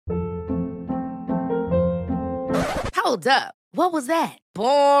Hold up. What was that?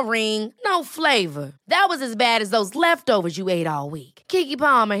 Boring. No flavor. That was as bad as those leftovers you ate all week. Keke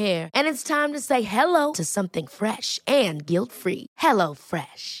Palmer here, and it's time to say hello to something fresh and guilt-free. Hello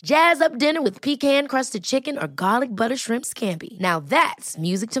Fresh. Jazz up dinner with pecan-crusted chicken or garlic butter shrimp scampi. Now that's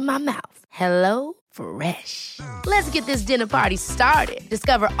music to my mouth. Hello Fresh. Let's get this dinner party started.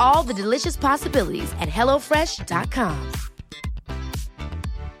 Discover all the delicious possibilities at hellofresh.com.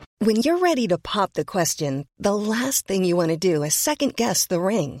 When you're ready to pop the question, the last thing you want to do is second-guess the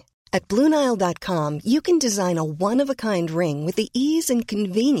ring. At BlueNile.com, you can design a one-of-a-kind ring with the ease and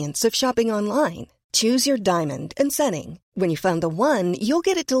convenience of shopping online. Choose your diamond and setting. When you find the one, you'll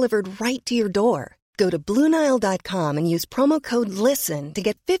get it delivered right to your door. Go to BlueNile.com and use promo code LISTEN to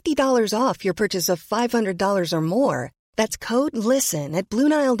get $50 off your purchase of $500 or more. That's code LISTEN at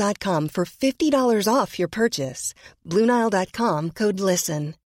BlueNile.com for $50 off your purchase. BlueNile.com, code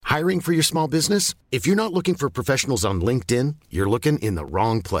LISTEN. Hiring for your small business? If you're not looking for professionals on LinkedIn, you're looking in the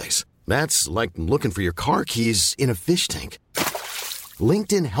wrong place. That's like looking for your car keys in a fish tank.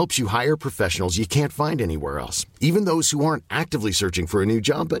 LinkedIn helps you hire professionals you can't find anywhere else, even those who aren't actively searching for a new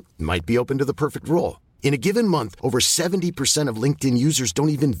job but might be open to the perfect role. In a given month, over 70% of LinkedIn users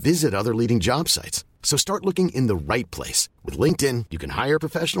don't even visit other leading job sites. So start looking in the right place. With LinkedIn, you can hire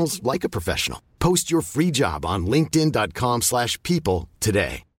professionals like a professional. Post your free job on linkedin.com/people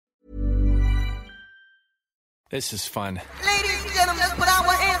today. This is fun. Ladies and gentlemen, let's put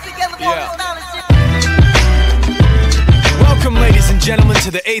our hands together for this. Welcome, ladies and gentlemen,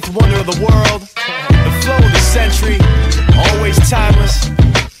 to the eighth wonder of the world. The flow of the century, always timeless.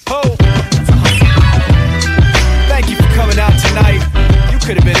 Oh! Thank you for coming out tonight. You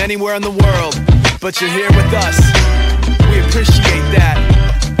could have been anywhere in the world, but you're here with us. We appreciate that.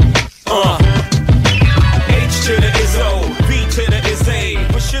 H to the Izzo, V to the Izzy.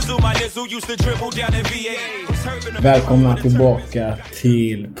 My nizzle used to dribble down in VA. Välkomna tillbaka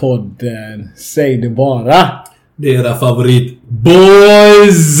till podden Säg det bara. Det är era favorit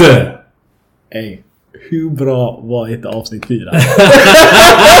boys. Ey, hur bra var ett avsnitt 4?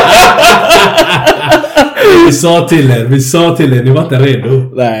 Vi sa till er, ni var inte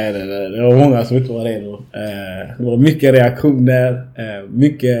redo. Nej, det var många som inte var redo. Det var mycket reaktioner,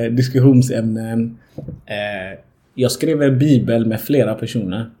 mycket diskussionsämnen. Jag skrev en bibel med flera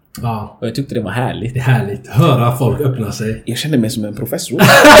personer. Ja. Och jag tyckte det var härligt. Det är härligt. Höra folk öppna sig. Jag kände mig som en professor.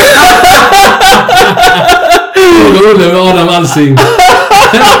 Med Adam Alsing.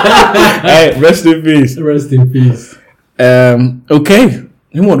 Hey, rest in peace. Rest in peace. Okej.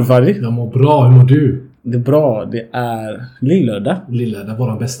 Hur mår du, Fadi? Jag mår bra. Hur mår du? Det är bra. Det är lillördag. Lillördag var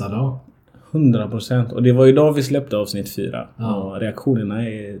den bästa dag. 100%. Och det var idag vi släppte avsnitt 4. Ja. Och reaktionerna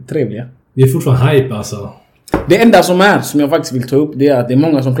är trevliga. Vi är fortfarande hype alltså. Det enda som jag faktiskt vill ta upp, det är att det är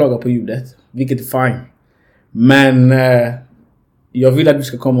många som klagar på ljudet. Vilket är fine. Men jag vill att vi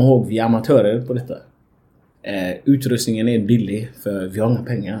ska komma ihåg, vi är amatörer på detta. Utrustningen är billig för vi har inga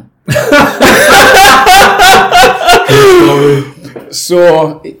pengar.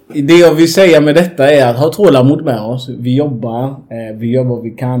 Så det jag vill säga med detta är att ha tålamod med oss. Vi jobbar vad vi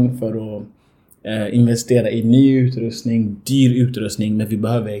kan för att investera i ny utrustning, dyr utrustning, men vi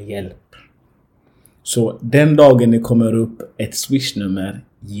behöver hjälp. Så den dagen det kommer upp ett Swish-nummer,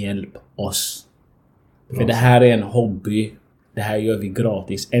 hjälp oss. Bra. För det här är en hobby. Det här gör vi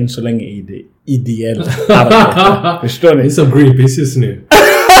gratis. Än så länge är det ideellt arbete. Förstår ni? Det är som Greenpeace just nu.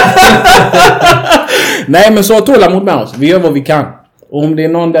 Nej, men så tålamod med oss. Vi gör vad vi kan. Och om det är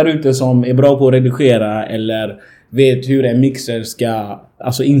någon där ute som är bra på att redigera eller vet hur en mixer ska,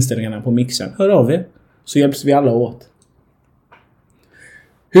 alltså inställningarna på mixern, hör av er. Så hjälps vi alla åt.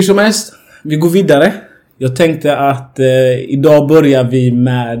 Hur som helst, vi går vidare. Jag tänkte att idag börjar vi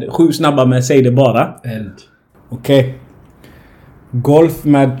med 7 snabba med Säg det bara. Okej. Golf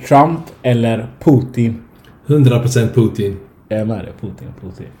med Trump eller Putin? 100% Putin. Jag är med det,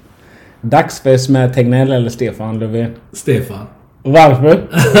 Putin. Dagsfest med Tegnell eller Stefan Löfven? Stefan. Varför?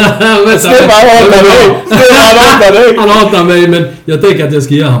 Stefan hatar dig. Han hatar mig, men jag tänker att jag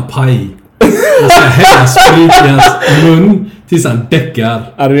ska göra en paj. Jag ska hälla sprit i hans mun tills han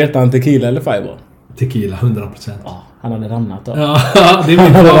däckar. Är du rätt han tequila eller fireball? Tequila, 100%. Ja, han hade ramlat då. Ja, det är min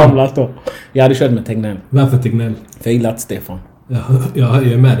han hade plan. ramlat då. Jag hade kört med Tegnell. Varför Tegnell? För jag gillar Stefan. Ja, jag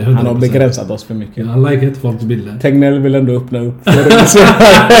är med det 100%. Han har begränsat oss för mycket. Han likar inte folks bilder. Tegnell vill ändå öppna upp.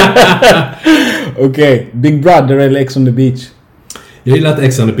 Okej, Big Brother eller Ex on the Beach? Jag gillar att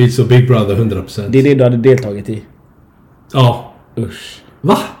Ex on the Beach och Big Brother 100%. Det är det du hade deltagit i? Ja. Usch.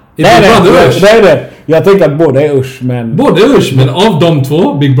 Va? Nej. Jag tänkte att båda är usch, men... Båda är usch, men av de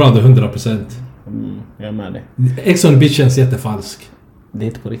två, Big Brother 100%. Jag är med det. Ex on the Beach känns jättefalsk. Det är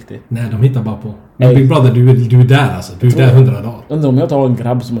inte på riktigt. Nej, de hittar bara på. Men Big Brother, du är där alltså. Du är där 100 dagar. Undrar om jag tar en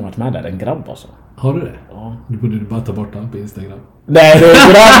grabb som har varit med där. En grabb alltså. Har du det? Ja. Du borde bara ta bort den på Instagram. Nej, det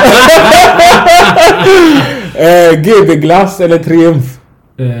är grabb. GB Glass eller Triumf?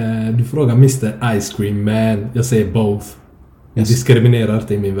 Du frågar Mr. Ice Cream Man. Jag säger both. Jag diskriminerar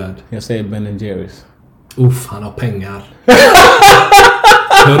inte i min värld. Jag säger Ben & Jerry's. Uff, han har pengar.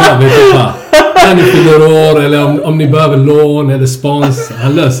 Hör av er pappa. När ni fyller år eller om ni behöver lån eller spons.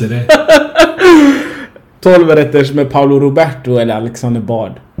 Han löser det. 12 rätters med Paolo Roberto eller Alexander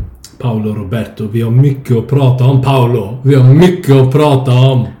Bard? Paolo Roberto. Vi har mycket att prata om, Paolo. Vi har mycket att prata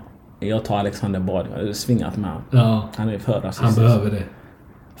om. Jag tar Alexander Bard. Jag har svingat med honom. Ja. Han är för rasistisk. Han behöver det.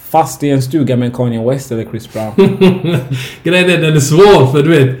 Fast i en stuga med Kanye West eller Chris Brown? Grejen är den är svår för du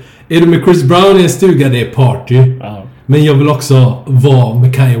vet. Är du med Chris Brown i en stuga, det är party. Ja. Men jag vill också vara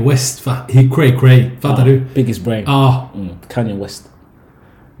med Kanye West. He cray. Fattar du? Biggest brain. Ja. Kanye West.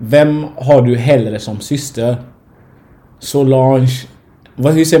 Vem har du hellre som syster? Solange.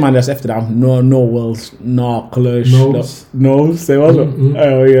 Hur säger man deras efternamn? Knowles. Knowles. Säger man så?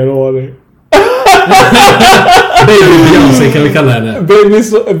 Jag har ingen aning. Baby Beyoncé kan vi kalla henne. Baby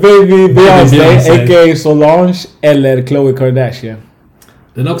Beyoncé, a.k.a. Solange eller Khloe Kardashian.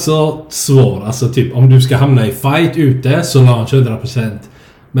 Den är också svår. Alltså typ om du ska hamna i fight ute, Solange 100%.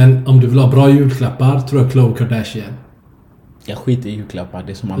 Men om du vill ha bra julklappar, tror jag Khloe Kardashian. Jag skiter i julklappar,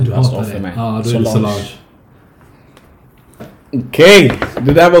 det är som alltid bäst för mig. Ja, du är Solange. Okej,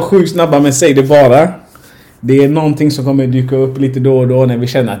 det där var sjukt snabba, men säg det bara. Det är någonting som kommer dyka upp lite då och då när vi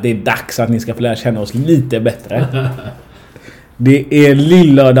känner att det är dags att ni ska få lära känna oss lite bättre. Det är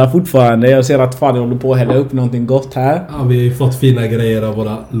lillördag fortfarande. Jag ser att Fadi håller på att hälla upp någonting gott här. Ja, vi har fått fina grejer av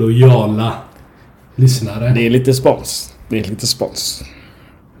våra lojala lyssnare. Det är lite spons.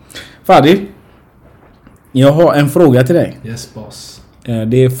 Fadi, jag har en fråga till dig. Yes, boss.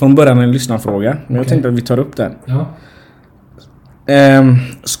 Det är från början en lyssnarfråga, men jag tänkte att vi tar upp den. Ja.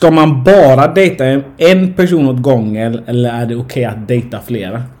 Ska man bara dejta en person åt gången eller är det okej att dejta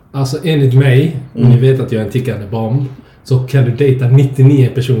flera? Alltså enligt mig, om ni vet att jag är en tickande bomb, så kan du dejta 99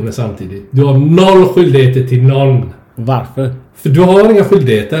 personer samtidigt. Du har 0 skyldigheter till någon. Varför? För du har inga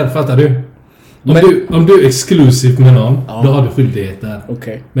skyldigheter, fattar du? Om du är exklusiv med någon, då har du skyldigheter.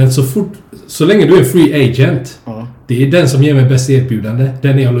 Okay. Men så länge du är free agent, det är den som ger mig bäst erbjudande,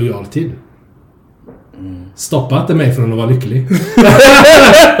 den är jag lojal till. Stoppa inte mig från att vara lycklig.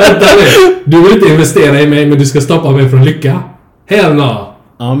 Du vill inte investera i mig, men du ska stoppa mig från lycka. Hell no.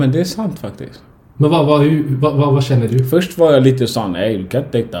 Ja, men det är sant faktiskt. Men vad känner du? Först var jag lite sån, nej, du kan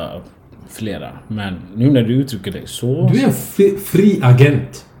inte dejta flera. Men nu när du uttrycker dig så... Du är en fri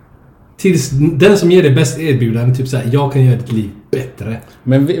agent. Tills den som ger dig bäst erbjudande, typ såhär, jag kan göra ditt liv bättre.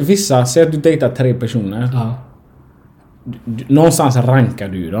 Men vissa, säg att du dejtar 3 personer. Ja. Någonstans rankar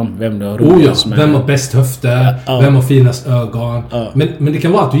du dem. Vem du har roligast med. Vem har bäst höfter? Vem har finast ögon? Men det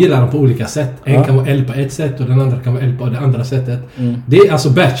kan vara att du gillar dem på olika sätt. En kan vara eld på ett sätt och den andra kan vara eld på det andra sättet. Det är alltså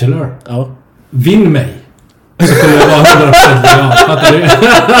Bachelor. Vinn mig. Så kommer jag vara 100% lojal. Fattar du?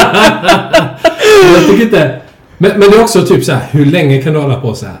 Jag tycker inte... Men det är också typ så här, hur länge kan du hålla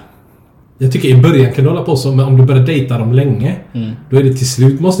på så här? Jag tycker i början kan du hålla på så, men om du börjar dejta dem länge, då är det till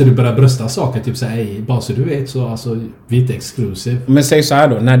slut måste du börja brösta saker. Typ så här, bara så du vet så, alltså, vi är inte exklusiv. Men säg så här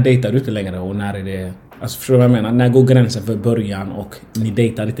då, när dejtar du inte längre och när är det... Alltså förstår du vad jag menar? När går gränsen för början och ni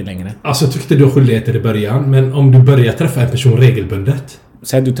dejtar lite längre? Alltså jag tyckte du har skyldigheter i början, men om du börjar träffa en person regelbundet.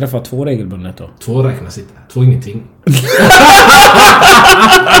 Säg att du träffar 2 regelbundet då. 2 räknas inte. 2 ingenting. 2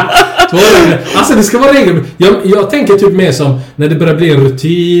 alltså det ska vara regelbundet. Jag tänker typ mer som när det börjar bli en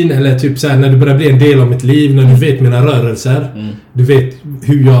rutin, eller typ så här, när det börjar bli en del av mitt liv, när du vet mina rörelser. Du vet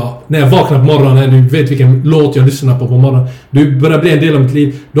hur jag, när jag vaknar på morgonen, du vet vilken låt jag lyssnar på morgonen. Du börjar bli en del av mitt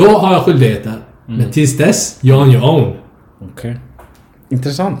liv. Då har jag skyldigheter. Men tills dess, you're on your own. Okej.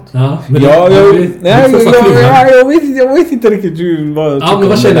 Intressant. Ja, men jag vet inte riktigt hur vad. Ja, men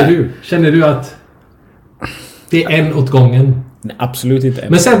vad känner du? Känner du att det är en åt gången? Nej, absolut inte.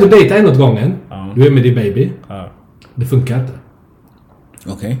 Men sen du dejtar en åt gången. Du är med din baby. Det funkar inte.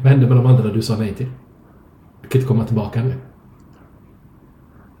 Okej. Vad hände med de andra du sa nej till? Du kan inte komma tillbaka nu.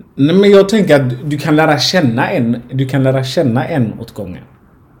 Nej, men jag tänker att du kan lära känna en åt gången.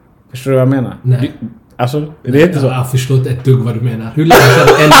 Förstår du vad jag menar? Nej. Alltså, det är inte så. Jag förstår inte ett dugg vad du menar. Hur länge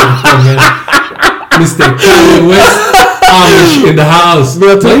sedan en åt gången? Mr. Kanye West, Amish in the house. Men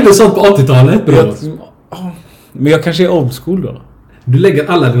jag tänkte sånt på 80-talet, bro. Men jag kanske är old school då. Du lägger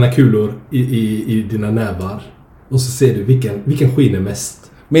alla dina kulor i dina nävar. Och så ser du vilken skiner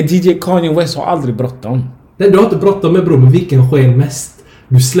mest. Men DJ Kanye West har aldrig bråttom. Nej, du har inte bråttom med, bro. Men vilken sken mest?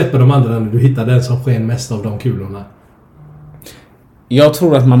 Du släpper de andra när du hittar den som sken mest av de kulorna. Jag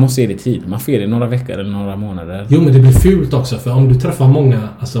tror att man måste ge det tid. Man får ge det några veckor eller några månader. Jo, men det blir fult också. För om du träffar många,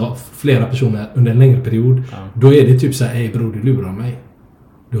 alltså flera personer under en längre period. Då är det typ så här, ej bror, du lurar mig.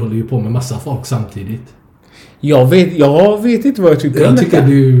 Du håller ju på med massa folk samtidigt. Jag vet inte vad jag tycker. Jag tycker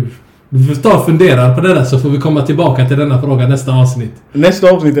du får ta och fundera på det där, så får vi komma tillbaka till denna fråga nästa avsnitt.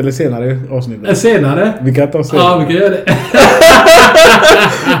 Nästa avsnitt eller senare avsnitt? Senare? Vi kan ta senare. Ja, vi kan göra det.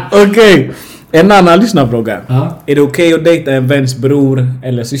 Okej. En annan lyssnarfråga. Är det okej att dejta en väns bror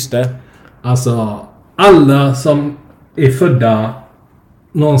eller syster? Alltså, alla som är födda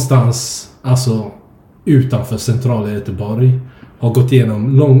någonstans, alltså utanför centrala Göteborg, har gått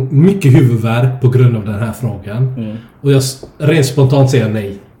igenom mycket huvudvärk på grund av den här frågan. Och jag rent spontant säger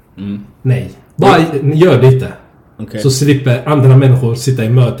nej. Nej. Bara gör det inte. Så slipper andra människor sitta i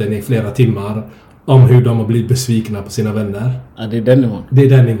möten i flera timmar om hur de har blivit besvikna på sina vänner. Ja, det är den nivån. Det är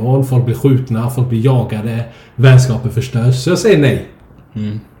den nivån. Folk blir skjutna, folk blir jagade, vänskapen förstörs. Så jag säger nej.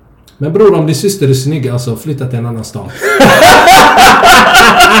 Men bror, om din syster är snygg, alltså flytta till en annan stad.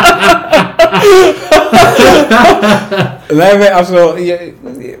 Nej, men alltså,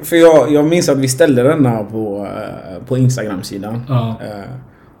 jag minns att vi ställde denna på Instagram-sidan.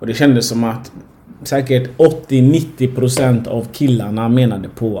 Och det kändes som att säkert 80-90% av killarna menade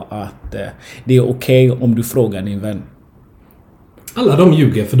på att det är okej om du frågar din vän. Alla de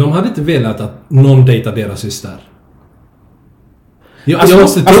ljuger, för de hade inte velat att någon dejtar deras syster.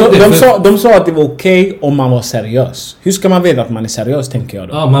 De sa att det var okej om man var seriös. Hur ska man veta att man är seriös, tänker jag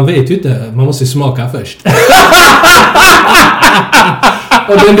då? Ja, man vet ju inte. Man måste smaka först.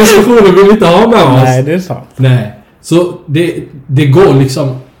 Och den diskussionen vill vi inte ha med oss. Nej, det är sant. Nej. Så det går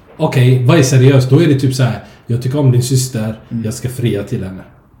liksom... Okej, vad är seriöst? Då är det typ så här: jag tycker om din syster, jag ska fria till henne.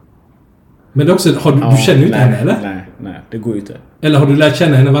 Men det är också, du känner ju inte henne, eller? Nej, det går ju inte. Eller har du lärt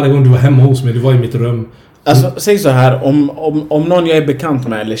känna henne varje gång du var hemma hos mig? Du var i mitt rum. Alltså, säg så här. Om någon jag är bekant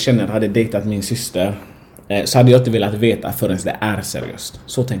med eller känner hade dejtat min syster, så hade jag inte velat veta förrän det är seriöst.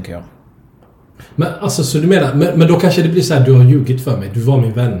 Så tänker jag. Men alltså, så du menar... Men då kanske det blir så här: du har ljugit för mig. Du var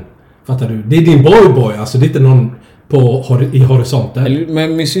min vän. Fattar du? Det är din boy. Alltså, det är inte någon i horisonten.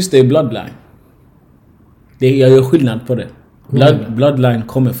 Men min syster är bloodline. Jag gör skillnad på det. Bloodline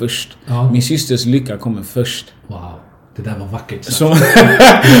kommer först. Ja. Min systers lycka kommer först. Wow, det där var vackert. Så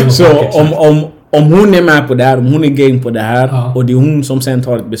om hon är med på det här, om hon är game på det här, och det är hon som sen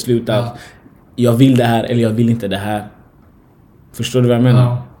tar ett beslut att jag vill det här eller jag vill inte det här. Förstår du vad jag menar?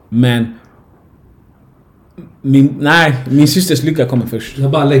 Ja. Men min systers lycka kommer först.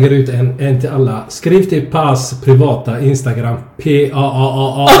 Jag bara lägger ut en till alla. Skriv till Paz privata Instagram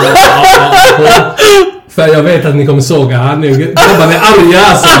PAAAA. För jag vet att ni kommer såga här nu. Grabbarna är arga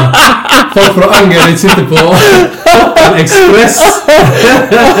alltså. Folk från Angered sitter på Express.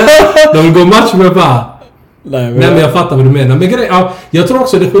 De vill gå match med bara. Nej, men jag fattar vad du menar. Men jag tror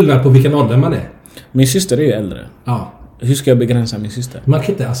också det är skillnad på vilken ålder man är. Min syster är ju äldre. Ja. Hur ska jag begränsa min syster? Man kan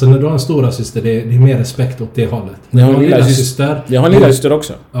inte, alltså när du har en stora syster, det är mer respekt åt det hållet. Jag har en lilla syster. Jag har en lilla syster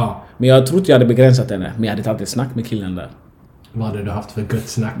också. Ja. Men jag tror inte jag hade begränsat henne. Men jag hade tagit ett snack med killen där. Vad hade du haft för gött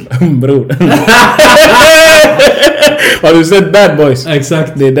snack? Bror. Har du sett Bad Boys?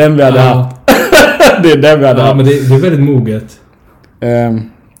 Exakt. Det är den vi hade haft. Det är den vi hade haft. Men det är väldigt moget.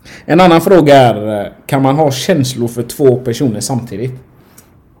 En annan fråga är: kan man ha känslor för två personer samtidigt?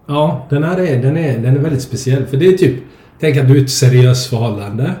 Ja, den är väldigt speciell. För det är typ, tänk att du är ett seriöst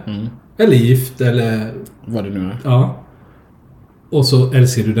förhållande. Eller gift, eller vad det nu är. Ja. Och så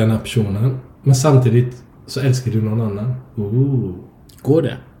älskar du den här personen. Men samtidigt så älskar du någon annan. Går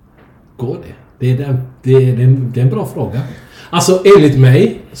det? Går det? Det är en bra fråga. Alltså enligt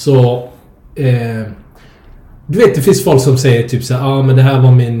mig så... du vet, det finns folk som säger typ så här: men det här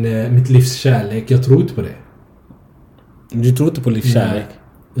var mitt livs kärlek. Jag tror inte på det. Du tror inte på livskärlek? Nej.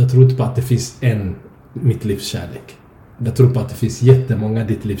 Jag tror inte på att det finns mitt livs kärlek. Jag tror på att det finns jättemånga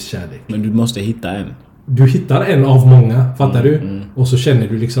ditt livs kärlek. Men du måste hitta en. Du hittar en av många, fattar du? Och så känner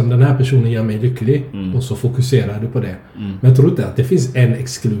du liksom, den här personen gör mig lycklig. Och så fokuserar du på det. Men jag tror inte att det finns en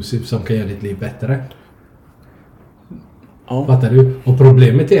exklusiv som kan göra ditt liv bättre. Fattar du? Och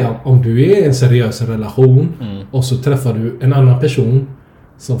problemet är om du är i en seriös relation och så träffar du en annan person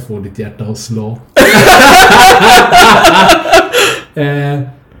som får ditt hjärta att slå.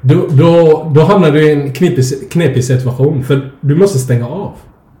 Då hamnar du i en knepig situation. För du måste stänga av.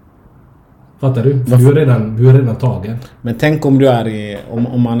 Fattar du? Du är redan tagen. Men tänk om du är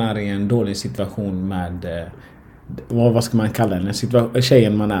om man är i en dålig situation med vad ska man kalla den?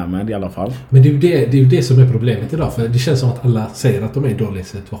 Tjejen man är med i alla fall. Men det är ju det som är problemet idag. För det känns som att alla säger att de är i dåliga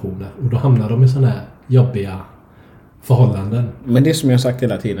situationer. Och då hamnar de i sådana här jobbiga förhållanden. Men det som jag har sagt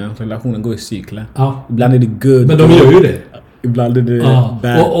hela tiden, relationen går i cykler. Ja. Ibland är det good. Men de gör ju det. Ibland är det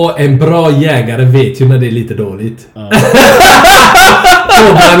bad. Och en bra jägare vet ju när det är lite dåligt.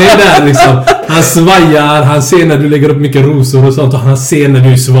 Kobran är där liksom. Han svajar, han ser när du lägger upp mycket rosor och sånt. Och han ser när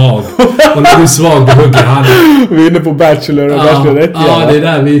du är svag. Och när du är svag, då hugger han. Vi är inne på Bachelor och Bachelorette. Ja, det är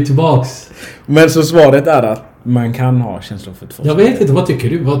där vi är tillbaks. Men så svaret är att man kan ha känslor för två. Jag vet inte, vad tycker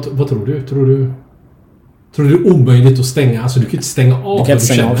du? Vad tror du? Tror du det är omöjligt att stänga? Alltså du kan inte stänga av. Du kan inte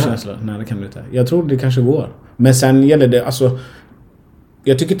stänga av känslor. Nej, det kan du inte. Jag tror det kanske går. Men sen gäller det, alltså...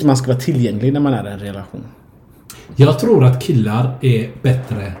 Jag tycker inte man ska vara tillgänglig när man är i en relation. Jag tror att killar är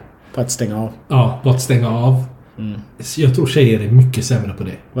bättre på att stänga av. Ja, på att stänga av. Jag tror tjejer är mycket sämre på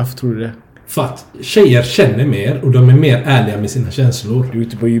det. Varför tror du det? För att tjejer känner mer och de är mer ärliga med sina känslor. Du är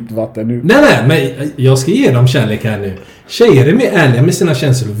ute på djupt vatten nu. Nej, men jag ska ge dem kärlek här nu. Tjejer är mer ärliga med sina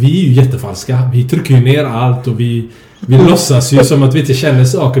känslor. Vi är ju jättefalska. Vi trycker ju ner allt och vi låtsas ju som att vi inte känner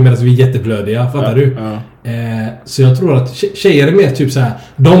saker medan vi är jätteblödiga. Fattar du? Ja. Så jag tror att tjejer är mer typ så här.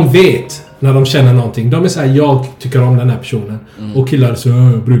 De vet när de känner någonting. De är så här, jag tycker om den här personen. Och killar så,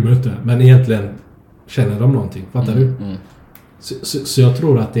 jag bryr mig inte. Men egentligen känner de någonting. Fattar du? Så jag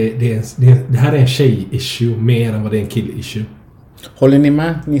tror att det här är en tjej-issue mer än vad det är en kill-issue. Håller ni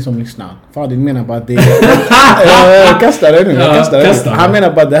med, ni som lyssnar? Fadin menar bara att det är... jag kastar det nu. Han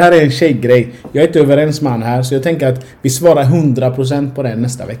menar bara att det här är en tjejgrej. Jag är inte överens med han här. Så jag tänker att vi svarar 100% på det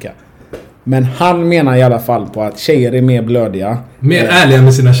nästa vecka. Men han menar i alla fall på att tjejer är mer blödiga. Mer ärliga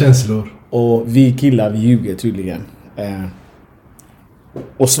med sina känslor. Och vi killar, vi ljuger tydligen.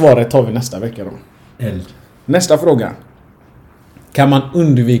 Och svaret tar vi nästa vecka då. Eld. Nästa fråga. Kan man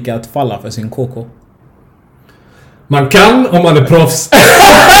undvika att falla för sin KK? Man kan om man är proffs.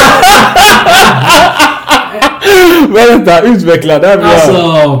 Vänta, utveckla det.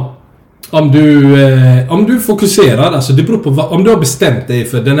 Alltså, om du fokuserar, alltså det beror på om du har bestämt dig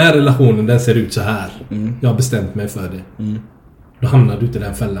för den här relationen, den ser ut så här. Jag har bestämt mig för det. Då hamnar du inte i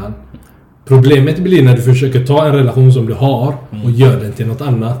den fällan. Problemet blir när du försöker ta en relation som du har och gör den till något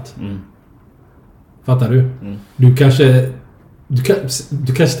annat. Fattar du? Du kanske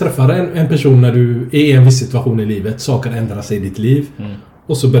träffar en person när du är i en viss situation i livet. Saker ändrar sig i ditt liv.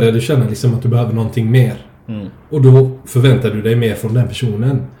 Och så börjar du känna liksom att du behöver någonting mer. Och då förväntar du dig mer från den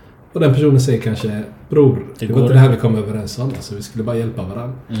personen. Och den personen säger kanske, bror, det var inte det här vi kom överens om. Alltså, vi skulle bara hjälpa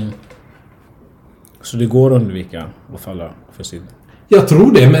varandra. Så det går att undvika att falla för sin... Jag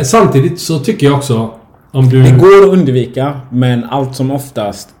tror det, men samtidigt så tycker jag också om du... Det går att undvika, men allt som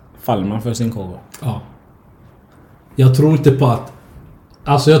oftast faller man för sin KK. Ja. Jag tror inte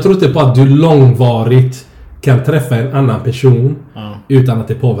på att du långvarigt kan träffa en annan person utan att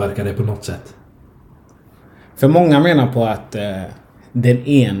det påverkar dig på något sätt. För många menar på att den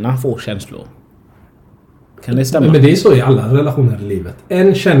ena får känslor. Kan det stämma? Men det är så i alla relationer i livet.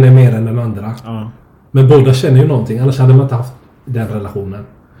 En känner mer än den andra. Men båda känner ju någonting, annars hade man inte haft den relationen.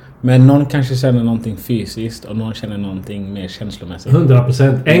 Men någon kanske känner någonting fysiskt och någon känner någonting mer känslomässigt.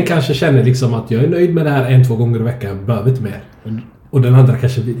 100%. En kanske känner liksom att jag är nöjd med det här 1-2 gånger i veckan, jag behöver inte mer. Och den andra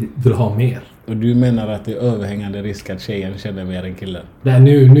kanske vill ha mer. Och du menar att det är överhängande risk att tjejen känner mer än killen? Nej,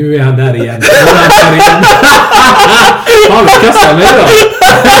 nu är han där igen. Fan, vi kastar mig då.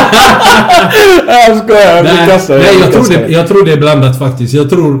 Jag skojar. Jag tror det är blandat faktiskt. Jag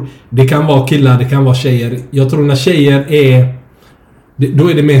tror det kan vara killar, det kan vara tjejer. Jag tror när tjejer är... Då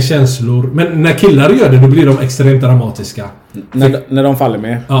är det mer känslor. Men när killar gör det, då blir de extremt dramatiska. När de faller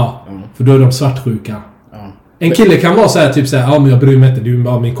med? Ja, för då är de svartsjuka. En kille kan vara så här typ så här, ja men jag bryr mig inte, du är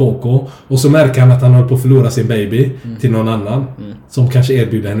bara min KK. Och så märker han att han håller på att förlora sin baby till någon annan. Som kanske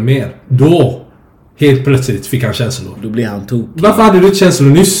erbjuder henne mer. Då, helt plötsligt fick han känslor. Då blir han tokig. Varför hade du inte känslor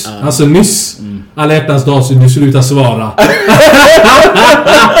nyss? Alltså nyss. Alla hjärtans dag så du slutar svara.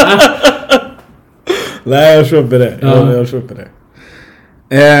 Nej, jag köper det. Jag köper det.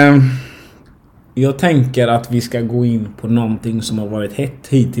 Jag tänker att vi ska gå in på någonting som har varit hett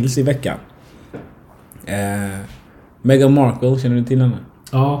hittills i veckan. Meghan Markle, känner du till henne?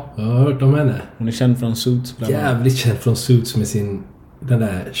 Ja, jag har hört om henne. Hon är känd från Suits. Jävligt känd från Suits med den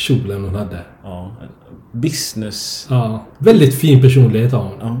där kjolen hon hade. Ja, business. Ja, väldigt fin personlighet har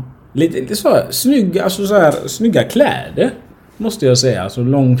hon. Ja. Lite så här, snygga, alltså så här, snygga kläder. Måste jag säga, alltså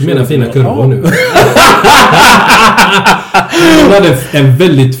lång. Du menar fina kurvor nu? Hon hade en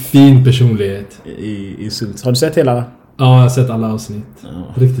väldigt fin personlighet i Suits. Har du sett hela? Ja, jag har sett alla avsnitt.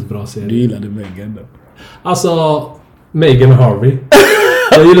 Riktigt bra serie. Du gillade Meghan då? Alltså, Meghan Harvey.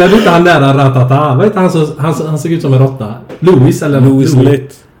 Jag gillade inte han där Ratata. Vet han såg ut som en råtta. Louis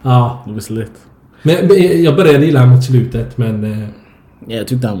Litt. Ja. Louis Litt. Men jag började gilla mot slutet, men... Ja, jag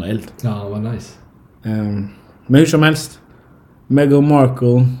tyckte han var eld. Ja, han var nice. Men hur som helst. Meghan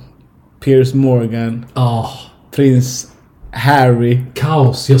Markle, Piers Morgan, prins Harry.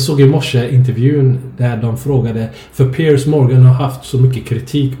 Kaos. Jag såg i morse intervjun där de frågade, för Piers Morgan har haft så mycket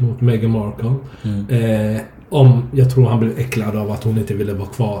kritik mot Meghan Markle. Om jag tror han blev äcklad av att hon inte ville vara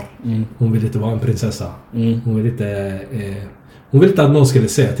kvar. Hon ville inte vara en prinsessa. Hon ville inte att någon skulle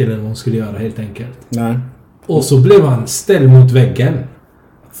säga till henne vad hon skulle göra, helt enkelt. Nej. Och så blev han ställd mot väggen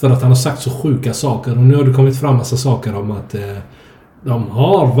för att han har sagt så sjuka saker. Och nu har det kommit fram massa saker om att de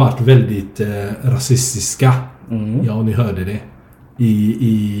har varit väldigt rasistiska. Ja, ni hörde det.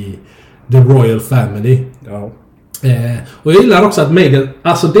 I The Royal Family. Ja. Och jag gillar också att Meghan,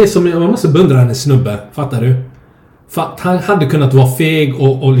 alltså det som man måste beundra hennes snubbe, fattar du? För att han hade kunnat vara feg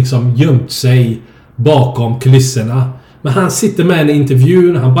och liksom gömt sig bakom kulisserna. Men han sitter med henne i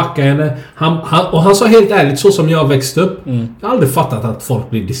intervjun, han backar henne. Han sa helt ärligt, så som jag växte upp. Jag har aldrig fattat att folk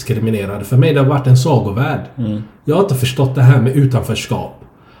blir diskriminerade. För mig det har varit en sagovärld. Jag har inte förstått det här med utanförskap.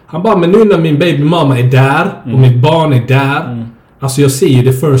 Han bara, men nu när min baby mamma är där och mitt barn är där. Alltså jag ser ju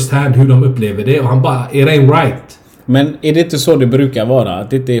det first hand hur de upplever det. Och han bara, it ain't right. Men är det inte så det brukar vara? Att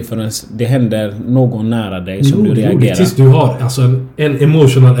det inte är förrän det händer någon nära dig som du reagerar? Jo, tills du har alltså en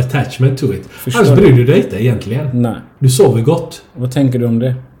emotional attachment to it. Annars bryr du dig inte egentligen. Nej. Du sover gott. Vad tänker du om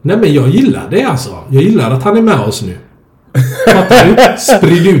det? Nej, men jag gillar det alltså. Jag gillar att han är med oss nu. Fattar du?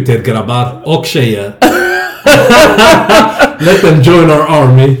 Sprid ut er grabbar och tjejer. Let them join our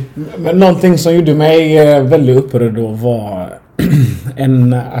army. Men någonting som gjorde mig väldigt upprörd då var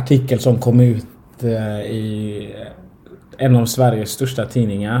en artikel som kom ut i en av Sveriges största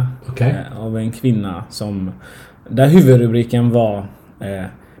tidningar. Av en kvinna där huvudrubriken var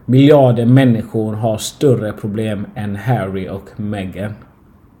miljarder människor har större problem än Harry och Meghan.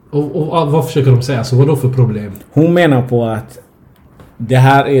 Och vad försöker de säga? Så vad då för problem? Hon menar på att det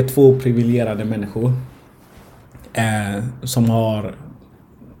här är två privilegierade människor som har...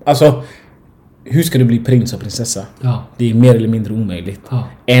 Alltså, hur ska du bli prins och prinsessa? Ja. Det är mer eller mindre omöjligt. Ja.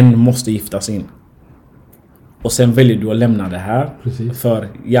 En måste giftas in. Och sen väljer du att lämna det här. Precis. För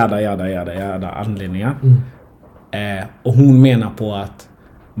jada anledningar. Och hon menar på att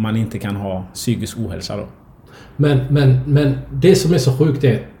man inte kan ha psykisk ohälsa då. Men det som är så sjukt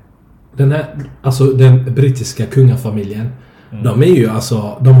är den brittiska kungafamiljen. De är ju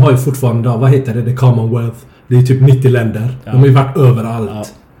alltså, de har ju fortfarande, vad heter det, the Commonwealth. Det är typ 90 länder. Ja. De har ju varit överallt. Ja.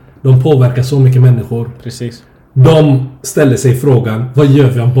 De påverkar så mycket människor. Precis. De ställer sig frågan, vad gör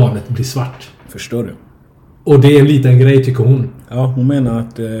vi om barnet blir svart? Förstår du? Och det är en liten grej, tycker hon. Ja, hon menar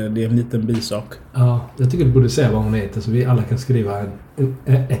att det är en liten bisak. Ja, jag tycker du borde säga vad hon heter så vi alla kan skriva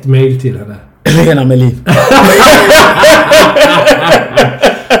ett mail till henne. Lena med liv.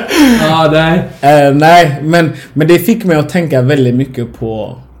 Nej. Nej, men det fick mig att tänka väldigt mycket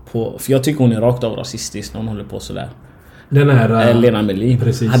på för jag tycker hon är rakt av rasistisk när hon håller på sådär. Den här Lena Melin.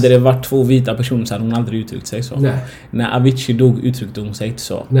 Precis. Hade det varit två vita personer så hade hon aldrig uttryckt sig så. Nej. När Avicii dog uttryckte hon sig inte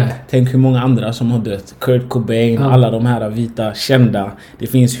så. Nej. Tänk hur många andra som har dött. Kurt Cobain, alla de här vita kända. Det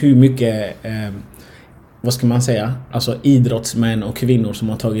finns hur mycket vad ska man säga? Alltså idrottsmän och kvinnor som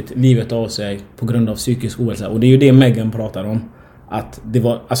har tagit livet av sig på grund av psykisk ohälsa. Och det är ju det Meghan pratar om. Att det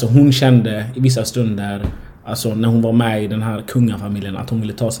var, alltså hon kände i vissa stunder, alltså när hon var med i den här kungafamiljen, att hon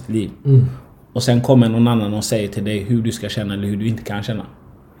ville ta sitt liv. Och sen kommer någon annan och säger till dig hur du ska känna eller hur du inte kan känna.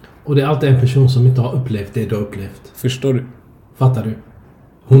 Och det är alltid en person som inte har upplevt det du har upplevt. Förstår du? Fattar du?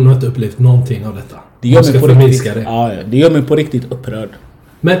 Hon har inte upplevt någonting av detta. Det gör mig på riktigt, det gör mig på riktigt upprörd.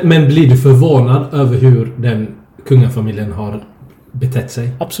 Men blir du förvånad över hur den kungafamiljen har betett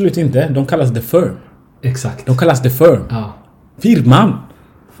sig? Absolut inte. De kallas The Firm. Exakt. De kallas The Firm. Ja. Firman.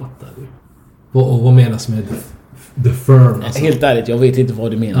 Fattar du? Vad menas med The Firm? Alltså? Helt ärligt, jag vet inte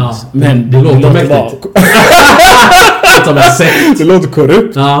vad det menas. Ja, men det låter mäktigt. Det låter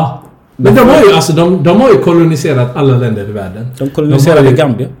korrupt. Ja. Men de har ju koloniserat alla länder i världen. De koloniserade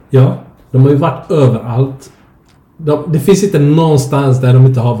Gambia. Ja. De har ju varit överallt. Det finns inte någonstans där de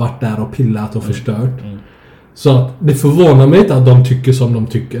inte har varit där och pillat och förstört. Så det förvånar mig inte att de tycker som de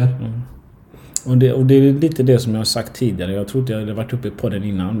tycker. Och det är lite det som jag har sagt tidigare. Jag tror inte jag hade varit uppe på den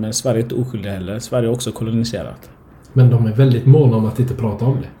innan. Men Sverige är inte oskyldig heller. Sverige är också koloniserat. Men de är väldigt måna om att inte prata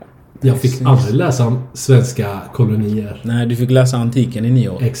om det. Jag fick aldrig läsa om svenska kolonier. Nej, du fick läsa antiken i 9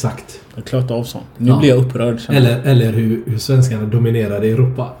 år. Exakt. Jag klart av sånt. Nu blir jag upprörd. Eller hur svenskarna dominerade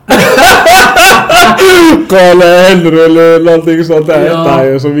Europa. Karl Henry eller någonting sånt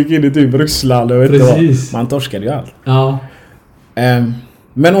där. Som gick in i typ Ryssland. Precis. Man torskade ju allt. Ja.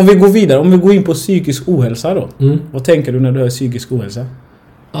 Men om vi går vidare. Om vi går in på psykisk ohälsa då. Vad tänker du när du hör psykisk ohälsa?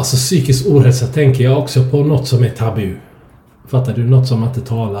 Alltså psykisk ohälsa tänker jag också på något som är tabu. Fattar du? Något som man inte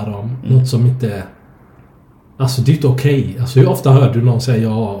talar om. Något som inte... Alltså det är inte okej. Alltså hur ofta hör du någon säga jag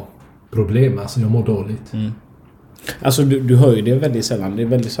har problem, alltså jag mår dåligt. Alltså du hör ju det väldigt sällan. Det är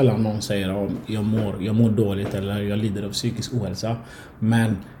väldigt sällan någon säger att jag mår dåligt eller jag lider av psykisk ohälsa.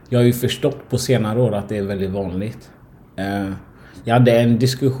 Men jag har ju förstått på senare år att det är väldigt vanligt. Jag hade en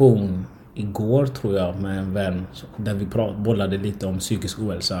diskussion igår tror jag med en vän där vi bollade lite om psykisk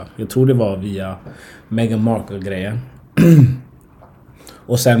ohälsa. Jag tror det var via Meghan Markle-grejen.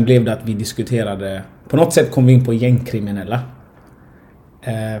 Och sen blev det att vi diskuterade, på något sätt kom vi in på gängkriminella.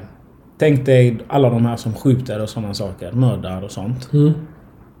 Tänk dig alla de här som skjuter och sådana saker, mördar och sånt.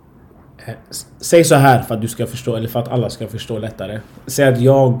 Säg så här för att du ska förstå, eller för att alla ska förstå lättare. Säg att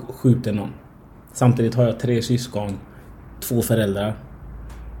jag skjuter någon. Samtidigt har jag 3 syskon, 2 föräldrar.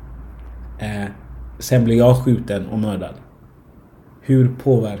 Sen blir jag skjuten och mördad. Hur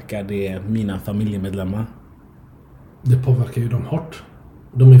påverkar det mina familjemedlemmar? Det påverkar ju dem hårt.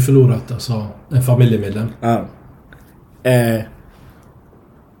 De har ju förlorat alltså en familjemedlem. Ja.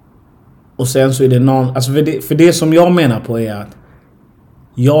 Och sen så är det någon... Alltså för det som jag menar på är att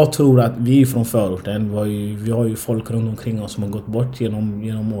jag tror att vi är från förorten. Vi har ju folk runt omkring oss som har gått bort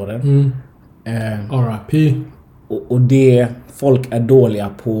genom åren. R.I.P. Och det folk är dåliga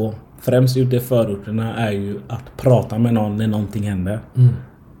på, främst ute i förorterna, är ju att prata med någon när någonting händer.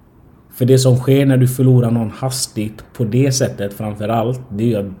 För det som sker när du förlorar någon hastigt på det sättet framförallt,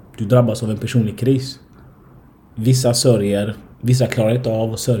 det är att du drabbas av en personlig kris. Vissa sörjer, vissa klarar inte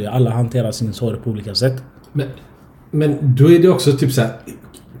av att sörja. Alla hanterar sin sorg på olika sätt. Men då är det också typ så här,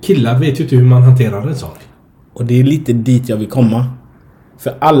 killar vet ju inte hur man hanterar en sak. Och det är lite dit jag vill komma.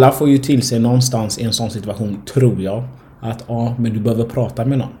 För alla får ju till sig någonstans i en sån situation, tror jag, att men du behöver prata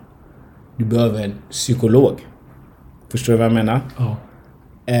med någon. Du behöver en psykolog. Förstår du vad jag menar? Ja.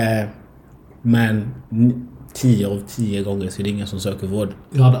 Men 10 av 10 gånger så är det ingen som söker vård.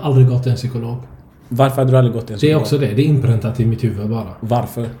 Jag hade aldrig gått till en psykolog. Varför hade du aldrig gått till en psykolog? Det är också det. Det är inpräntat i mitt huvud bara.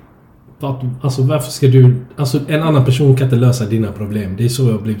 Varför? Alltså varför ska du... Alltså en annan person kan inte lösa dina problem. Det är så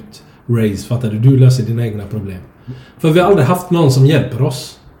jag har blivit raised. Fattar du? Du löser dina egna problem. För vi har aldrig haft någon som hjälper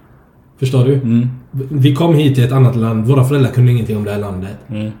oss. Förstår du? Vi kom hit till ett annat land. Våra föräldrar kunde ingenting om det här landet.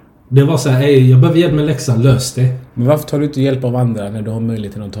 Det var så här, jag behöver hjälp med läxan, lös det. Men varför tar du inte hjälp av andra när du har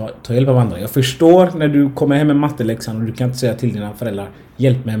möjligheten att ta hjälp av andra? Jag förstår när du kommer hem med matteläxan och du kan inte säga till dina föräldrar,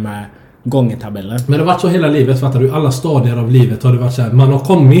 hjälp mig med gångetabellen. Men det har varit så hela livet, fattar du? Alla stadier av livet har det varit så här, man har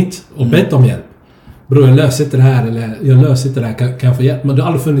kommit och bett om hjälp. Bror, jag löser inte det här, eller jag löser inte det här, kan jag få hjälp? Men det har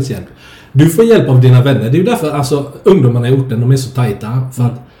aldrig funnits hjälp. Du får hjälp av dina vänner. Det är ju därför alltså, ungdomarna i orten, de är så tajta. För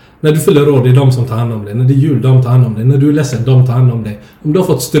att när du fyller råd, det är de som tar hand om dig. När det är jul, de tar hand om dig. När du är ledsen, de tar hand om dig. Om du har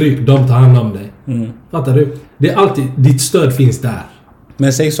fått stryk, de tar hand om dig. Fattar du? Det är alltid, ditt stöd finns där.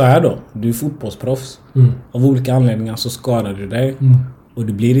 Men säg så här då. Du är fotbollsproffs. Av olika anledningar så skadar du dig. Och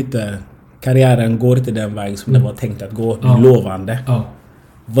du blir inte... Karriären går inte den väg som det var tänkt att gå. Du är lovande.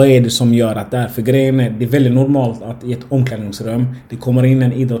 Vad är det som gör att där? För grejen är, det är väldigt normalt att i ett omklädningsrum det kommer in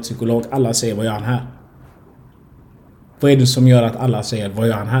en idrottspsykolog. Alla säger, vad gör han här? Vad är det som gör att alla säger, vad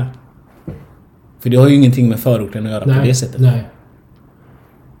gör han här? För det har ju ingenting med förorten att göra på det sättet.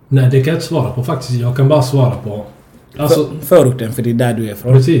 Nej, det kan jag inte svara på faktiskt. Jag kan bara svara på... Alltså, förorten, för det är där du är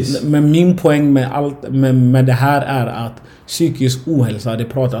från. Precis. Men min poäng med det här är att psykisk ohälsa, det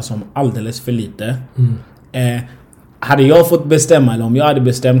pratas om alldeles för lite. Hade jag fått bestämma, eller om jag hade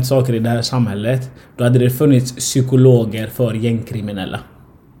bestämt saker i det här samhället, då hade det funnits psykologer för gängkriminella.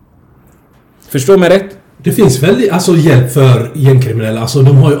 Förstår mig rätt? Det finns väl alltså hjälp för gängkriminella. Alltså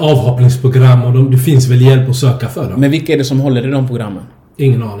de har ju avhoppningsprogram och det finns väl hjälp att söka för dem. Men vilka är det som håller i de programmen?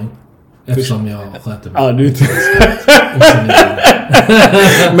 Ingen aning. Eftersom jag sköter mig. Ja, du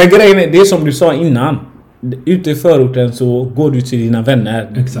Men grejen är, det är som du sa innan. Ute i förorten så går du till dina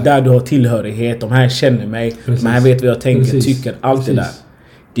vänner. Exakt. Där du har tillhörighet. De här känner mig. Precis. De här vet vad jag tänker, Precis. tycker. Allt det där.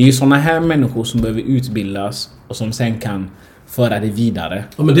 Det är ju såna här människor som behöver utbildas och som sen kan föra det vidare.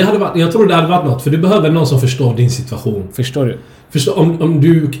 Ja, men det hade varit, jag tror det hade varit något. För du behöver någon som förstår din situation. Förstår du? Förstår, om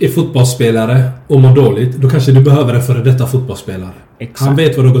du är fotbollsspelare och mår dåligt, då kanske du behöver en före detta fotbollsspelare. Exakt. Han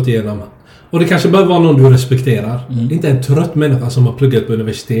vet vad du har gått igenom. Och det kanske behöver vara någon du respekterar. Inte en trött människa som har pluggat på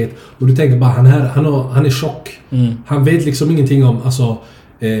universitet. Och du tänker bara, han är tjock. Han vet liksom ingenting om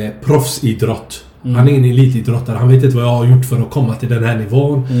proffsidrott. Han är ingen elitidrottare. Han vet inte vad jag har gjort för att komma till den här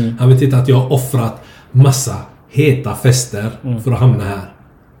nivån. Han vet inte att jag har offrat massa heta fester för att hamna här.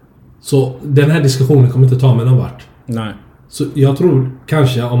 Så den här diskussionen kommer inte ta mig någon vart. Nej. Så jag tror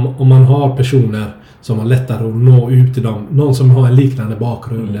kanske om man har personer som har lättare att nå ut till dem. Någon som har en liknande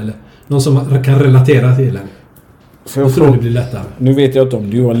bakgrund eller någon som kan relatera till en. Jag tror det blir lättare. Nu vet jag inte om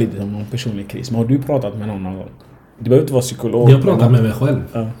du har lidit om någon personlig kris. Men har du pratat med någon gång? Det behöver inte vara psykolog. Jag pratar med mig själv.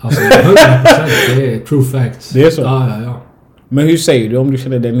 Ja. Alltså 100%, det är true facts. Det är så? Ja. Men hur säger du om du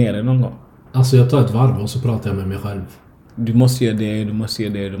känner dig nere någon gång? Alltså jag tar ett varv och så pratar jag med mig själv. Du måste göra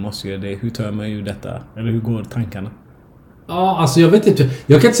det. Hur tar jag mig ur detta? Eller hur går tankarna? Ja, alltså jag vet inte.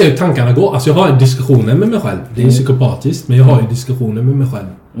 Jag kan inte säga hur tankarna går. Alltså jag har diskussioner med mig själv. Det är psykopatiskt, men jag har ju diskussioner med mig själv.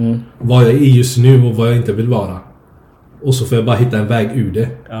 Vad jag är just nu och vad jag inte vill vara. Och så får jag bara hitta en väg ur det.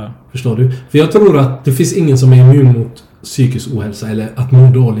 Ja. Förstår du? För jag tror att det finns ingen som är immun mot psykisk ohälsa eller att må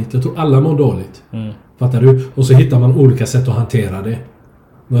dåligt. Jag tror alla mår dåligt. Fattar du? Och så hittar man olika sätt att hantera det.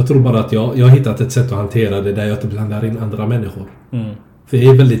 Och jag tror bara att jag har hittat ett sätt att hantera det där jag inte blandar in andra människor. För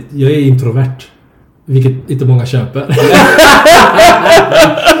jag är introvert. Vilket inte många köper.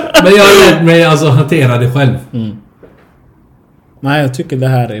 Men jag har lärt mig alltså hantera det själv. Nej, jag tycker det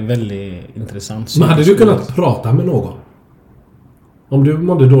här är väldigt intressant. Men hade du kunnat prata med någon? Om du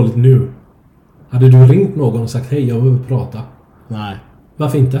mådde dåligt nu, hade du ringt någon och sagt hej, jag behöver prata? Nej.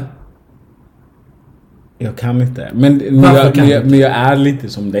 Varför inte? Jag kan inte. Men jag är lite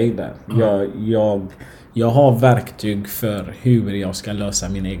som dig där. Jag har verktyg för hur jag ska lösa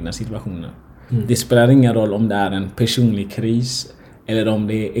mina egna situationer. Det spelar ingen roll om det är en personlig kris eller om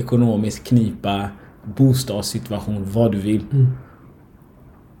det är ekonomisk knipa, bostadssituation, vad du vill.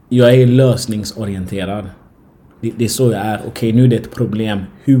 Jag är lösningsorienterad. Det är så jag är. Okej, nu är det ett problem.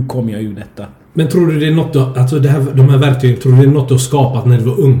 Hur kommer jag ur detta? Men tror du det är något alltså de här verktygen, tror du det är något du har skapat när du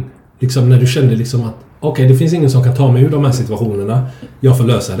var ung? Liksom när du kände liksom att okej, det finns ingen som kan ta mig ur de här situationerna. Jag får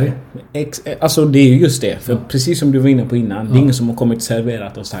lösa det. Alltså det är ju just det. För precis som du var inne på innan, det är ingen som har kommit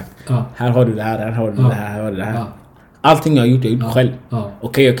serverat och sagt här har du det här, här har du det här, här har du det här. Allting jag har gjort själv.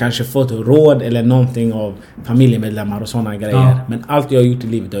 Okej, jag kanske fått råd eller någonting av familjemedlemmar och sådana grejer. Men allt jag har gjort i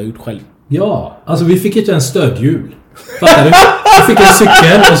livet har jag gjort själv. Ja, alltså vi fick inte en stödhjul. Fattar du? Jag fick en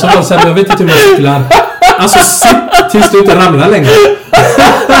cykel och så var det så här, jag vet inte hur man cyklar. Alltså sitt tills du inte ramlar längre.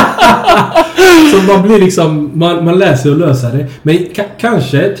 Så man blir liksom, man läser och löser det. Men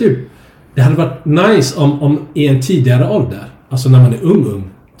kanske typ, det hade varit nice om i en tidigare ålder, alltså när man är ung,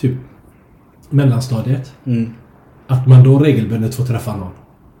 typ mellanstadiet, att man då regelbundet får träffa någon.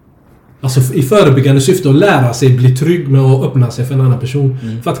 Alltså i förebyggande syfte att lära sig bli trygg med att öppna sig för en annan person.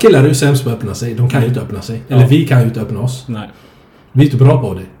 För att killar är ju sämst på att öppna sig. De kan ju inte öppna sig. Eller vi kan ju inte öppna oss. Nej. Vi är inte bra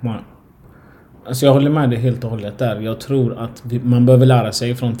på det. Nej. Alltså jag håller med dig helt och hållet där. Jag tror att man behöver lära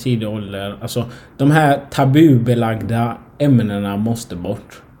sig från tidig ålder. Alltså de här tabubelagda ämnena måste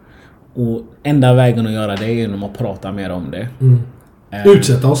bort. Och enda vägen att göra det är genom att prata mer om det.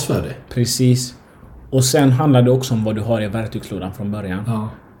 Utsätta oss för det. Precis. Och sen handlar det också om vad du har i verktygslådan från början. Ja.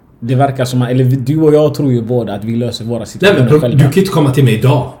 Det verkar som, eller du och jag tror ju båda att vi löser våra situationer själva. Du kan inte komma till mig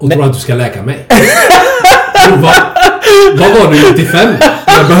idag och tro att du ska läka mig. Vad var du 95?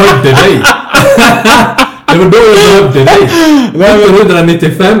 Jag behövde dig. Det var då jag behövde dig.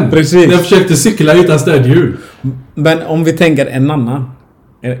 1995. Precis. Jag försökte cykla utan stödhjul. Men om vi tänker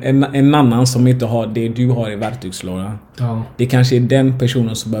en annan som inte har det du har i verktygslådan. Ja. Det kanske är den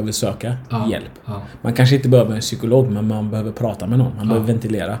personen som behöver söka hjälp. Ja. Man kanske inte behöver en psykolog, men man behöver prata med någon. Man behöver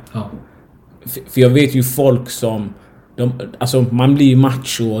ventilera. Ja. För jag vet ju folk som alltså man blir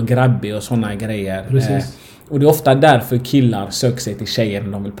macho och grabbig och såna grejer. Precis. Och det är ofta därför killar söker sig till tjejer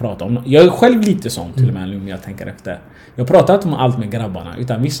när de vill prata om. Jag är själv lite sån till och med när jag tänker efter. Jag pratar inte om allt med grabbarna,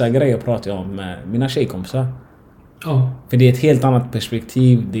 utan vissa grejer pratar jag om med mina tjejkompisar. Ja. För det är ett helt annat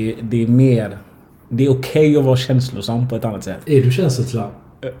perspektiv. Det är mer, det är okej att vara känslosam på ett annat sätt. Är du känslosam?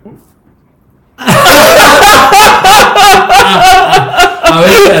 Jag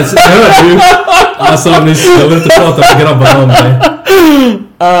hör du. Alltså jag vill inte prata med grabbarna om dig.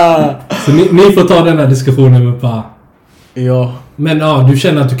 Så ni får ta den här diskussionen med pa. Ja. Men ja, du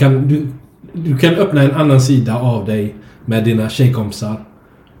känner att du kan öppna en annan sida av dig med dina tjejkompisar.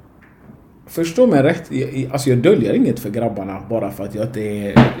 Förstå mig rätt. Jag döljer inget för grabbarna bara för att jag inte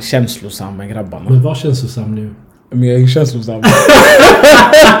är känslosam med grabbarna. Men var känslosam nu? Men jag är känslosam.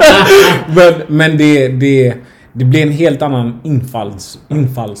 men det blir en helt annan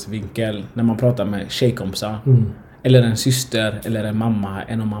infallsvinkel när man pratar med tjejkompisar. Eller en syster eller en mamma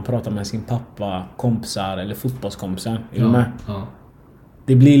än om man pratar med sin pappa, kompisar eller fotbollskompisar. Är du med? Ja.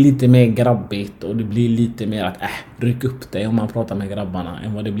 Det blir lite mer grabbigt och det blir lite mer att ryck upp dig om man pratar med grabbarna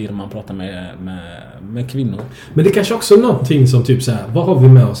än vad det blir om man pratar med kvinnor. Men det kanske också är någonting som typ så här, vad har vi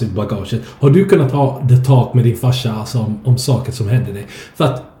med oss i bagaget? Har du kunnat ha det tak med din farsa alltså, om saker som händer dig? För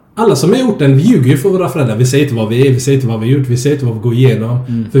att alla som är orten, vi ljuger ju för våra föräldrar. Vi säger inte vad vi är, vi säger inte vad vi har gjort, vi säger inte vad vi går igenom.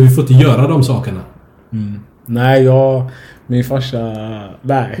 För vi får inte göra de sakerna. Nej, min farsa...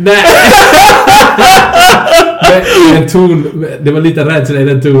 Nej. En ton... Det var lite rädsla i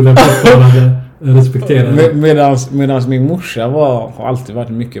den tonen. Medan min morsa har alltid varit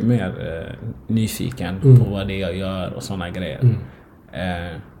mycket mer nyfiken på vad det jag gör och såna grejer.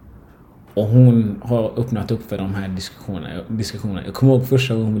 Och hon har öppnat upp för de här diskussionerna. Jag kommer ihåg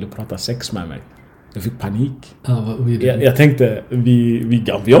första gången hon ville prata sex med mig. Jag fick panik. Ja, jag tänkte, vi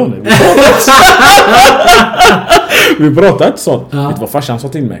gambianer. Vi pratar inte sånt. Ja. Vet du vad farsan sa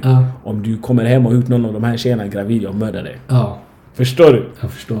till mig? Ja. Om du kommer hem och ut någon av de här tjejerna gravid, jag mördar dig. Ja. Förstår du?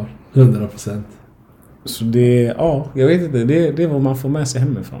 Jag förstår. 100%. Så det, ja, jag vet inte. Det är vad man får med sig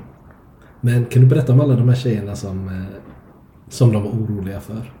hemifrån. Men kan du berätta om alla de här tjejerna som de var oroliga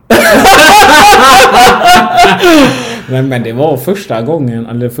för? Men det var första gången,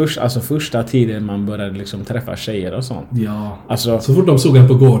 eller första tiden man började liksom träffa tjejer och sånt. Ja, alltså, så fort de såg en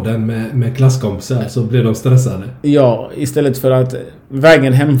på gården med klasskompisar så blev de stressade. Ja, istället för att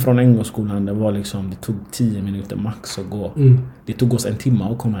vägen hem från Engåskolan, det var liksom, det tog 10 minuter max att gå. Det tog oss 1 timme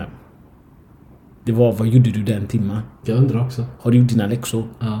att komma hem. Det var, vad gjorde du den timmen? Jag undrar också. Har du gjort dina läxor?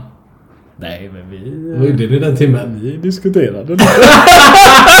 Ja. Nej, men vad gjorde du den timmen? Vi diskuterade.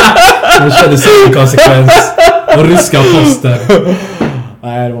 De körde konsekvens och ryska poster.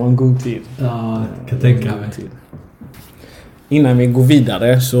 Nej, det var en god tid. Ja, jag kan tänka mig. Innan vi går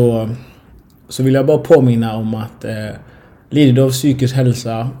vidare så vill jag bara påminna om att lider du av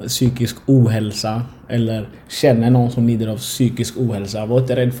psykisk ohälsa eller känner någon som lider av psykisk ohälsa, var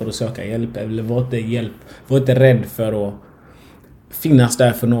inte rädd för att söka hjälp, eller var inte rädd för att finnas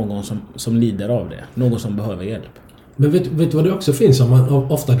där för någon som lider av det, någon som behöver hjälp. Men vet du vad det också finns som man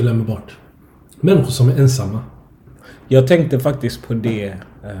ofta glömmer bort? Människor som är ensamma. Jag tänkte faktiskt på det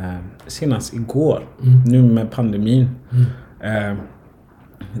senast igår, nu med pandemin.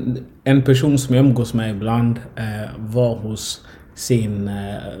 En person som jag umgås med ibland var hos sin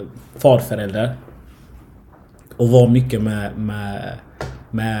farförälder och var mycket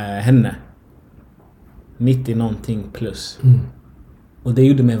med henne. 90 någonting plus. Och det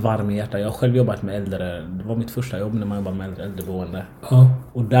gjorde mig varm i hjärtat. Jag har själv jobbat med äldre. Det var mitt första jobb när man jobbade med äldreboende. Ja.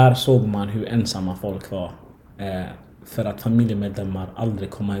 Och där såg man hur ensamma folk var. För att familjemedlemmar aldrig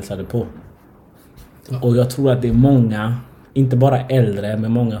kom och hälsade på. Ja. Och jag tror att det är många, inte bara äldre,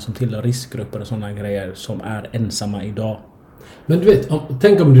 men många som tillhör riskgrupper och sådana grejer som är ensamma idag. Men du vet,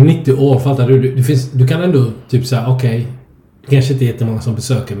 tänk om du är 90 år, fattar du? Du kan ändå typ säga, okej, det kanske inte är jättemånga som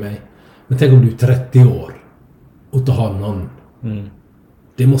besöker mig. Men tänk om du är 30 år och inte har någon.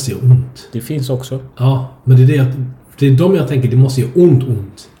 Det måste göra ont. Det finns också. Ja, men det är de jag tänker, det måste göra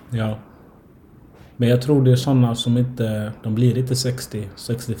ont. Ja. Men jag tror det är sådana som inte, de blir inte 60,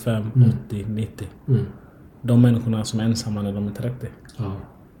 65, 80, 90. De människorna som är ensamma när de är 30. Ja.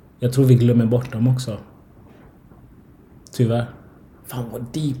 Jag tror vi glömmer bort dem också. Tyvärr. Fan vad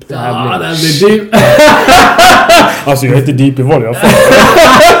deep det här blir. Ja, det blir deep. Alltså jag är inte deep i vanliga fall.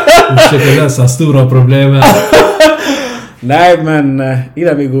 Vi försöker lösa stora problem här. Nej, men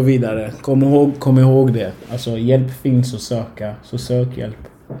innan vi går vidare, kom ihåg det. Alltså hjälp finns att söka, så sök hjälp.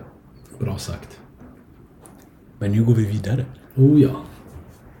 Bra sagt. Men nu går vi vidare. Oh ja.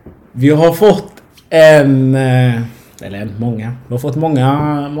 Vi har fått många. Vi har fått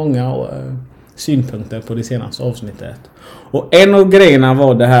många synpunkter på det senaste avsnittet. Och en av grejerna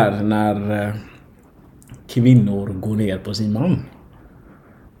var det här när kvinnor går ner på sin man.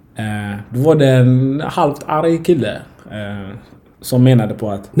 Då var det en halvt arg kille som menade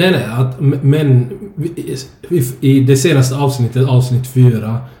på att... Nej, men i det senaste avsnittet, avsnitt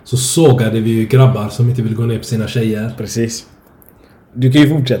 4, så sågade vi ju grabbar som inte vill gå ner på sina tjejer. Precis. Du kan ju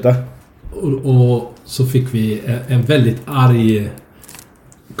fortsätta. Och så fick vi en väldigt arg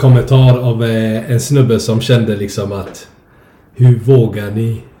kommentar av en snubbe som kände liksom att hur vågar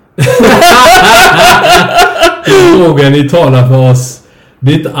ni? Hur vågar ni tala för oss?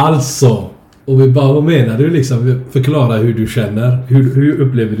 Det är inte alls så. Och vi bara, vad menar du liksom? Förklara hur du känner. Hur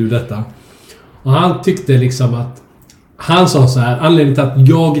upplever du detta? Och han tyckte liksom att han sa så här, anledningen till att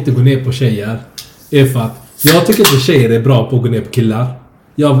jag inte går ner på tjejer är för att jag tycker inte tjejer är bra på att gå ner på killar.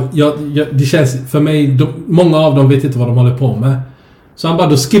 Det känns för mig, många av dem vet inte vad de håller på med. Så han bara,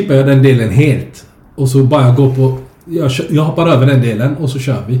 då skippar jag den delen helt. Och så bara jag går på, jag hoppar över den delen och så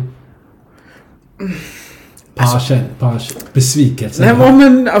kör vi. Besvikelse. Nej,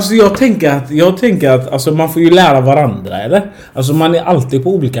 men alltså jag tänker att alltså, man får ju lära varandra, eller? Alltså man är alltid på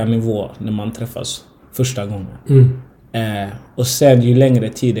olika nivåer när man träffas första gången. Och sen ju längre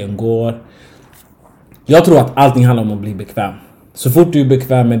tiden går, jag tror att allting handlar om att bli bekväm. Så fort du är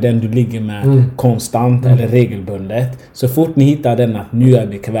bekväm med den du ligger med konstant eller regelbundet, så fort ni hittar den att nu är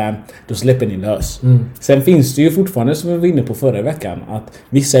bekväm, då släpper ni lös. Sen finns det ju fortfarande, som vi var inne på förra veckan, att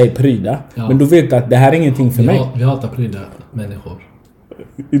vissa är pryda. Ja. Men då vet du att det här är ingenting för mig. Vi hatar pryda människor.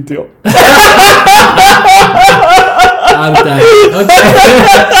 Inte jag.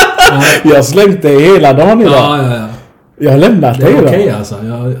 Jag har slängt dig hela dagen idag. Ja. Jag har lämnat dig idag. Okej, alltså.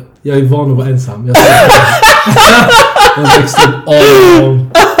 Jag är van att vara ensam. Jag växte upp all.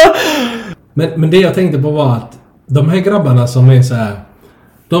 Men det jag tänkte på var att de här grabbarna som är så här,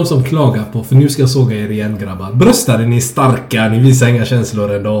 de som klagar på, för nu ska jag såga er igen grabbar. Bröstade ni starka, ni visar inga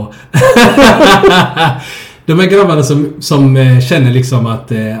känslor ändå. De här grabbarna som känner liksom att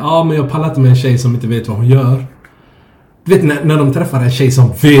men jag pallar inte med en tjej som inte vet vad hon gör. Du vet när de träffar en tjej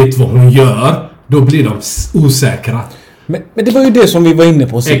som vet vad hon gör, då blir de osäkra. Men det var ju det som vi var inne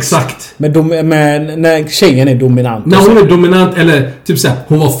på sist. Exakt. Men när tjejen är dominant. När hon är dominant eller typ så här,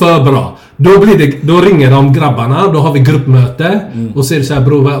 hon var för bra. Då ringer de grabbarna, då har vi gruppmöte och säger så här,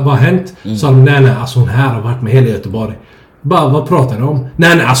 bror vad har hänt? Så de, nej alltså hon här har varit med hela Göteborg. Bara, vad pratar de om?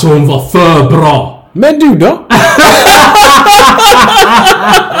 Nej alltså hon var för bra. Men du då?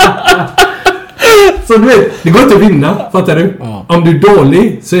 Så du vet, det går inte att vinna, fattar du? Ja. Om du är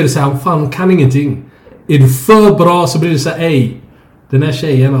dålig så är det så här, fan kan ingenting. Är du för bra så blir det så här, ej, den här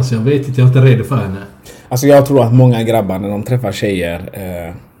tjejen alltså, jag vet inte, jag är inte redo för henne. Alltså jag tror att många grabbar när de träffar tjejer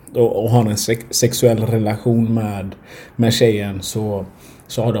och har en sexuell relation med tjejen så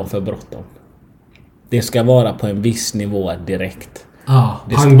har de för bråttom. Det ska vara på en viss nivå direkt.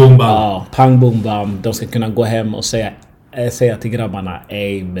 Pang bom bam. Ja, pang bom bam. De ska kunna gå hem och säga till grabbarna,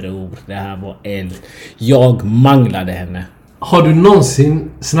 ej bror, det här var eld. Jag manglade henne. Har du någonsin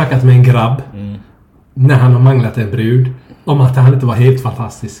snackat med en grabb när han har manglat en brud om att han inte var helt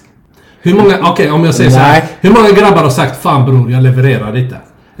fantastisk? Hur många, om jag säger så här, hur många grabbar har sagt, fan bror, jag levererar inte?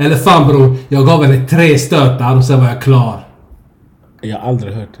 Eller fan bror, jag gav henne 3 stötar och sen var jag klar. Jag har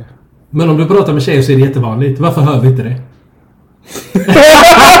aldrig hört det. Men om du pratar med tjejer så är det jättevanligt. Varför hör vi inte det?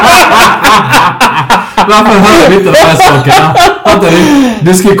 Varför hör vi inte de här sakerna?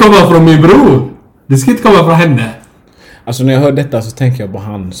 Du ska komma från min bror. Du ska inte komma från henne. Alltså när jag hör detta så tänker jag på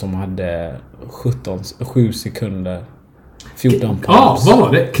han som hade 7 sekunder 14 pumps. Ja, vad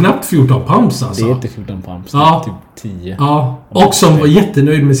var det? Knappt 14 pumps alltså. Det är inte 14 pumps, ja. Det är typ 10. Ja, och som var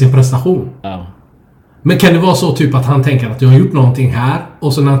jättenöjd med sin prestation. Ja. Men kan det vara så typ att han tänker att jag har gjort någonting här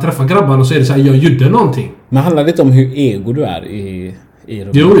och så när han träffar grabbarna så är det så här, jag gjorde någonting. Men handlar det inte om hur ego du är i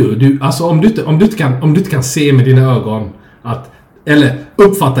rummet? Jo, du, alltså om du inte kan se med dina ögon att, eller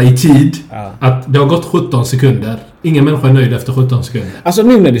uppfatta i tid att det har gått 17 sekunder. Ingen människa är nöjd efter 17 sekunder. Alltså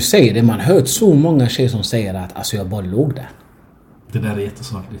nu när du säger det, man har hört så många tjejer som säger att alltså jag bara låg där. Det där är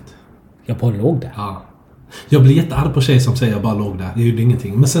jättesvartligt. Jag bara låg där. Ja. Jag blir jättearg på tjejer som säger jag bara låg där. Jag gjorde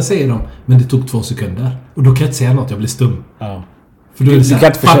ingenting. Men sen säger de, men det tog 2 sekunder. Och då kan jag inte säga något, jag blir stum. Ja. För då är det så här, du kan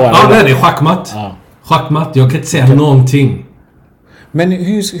inte försvara det. Ja, det är schackmatt. Ja. Schackmatt, jag kan inte säga någonting. Men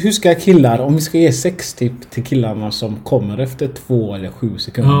hur ska killar, om vi ska ge sextips till killarna som kommer efter 2 eller 7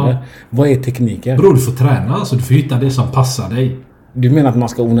 sekunder. Vad är tekniken? Bro, du får träna, alltså du får hitta det som passar dig. Du menar att man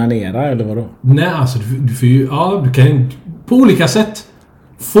ska onanera eller vadå? Nej, alltså du får ju, du kan på olika sätt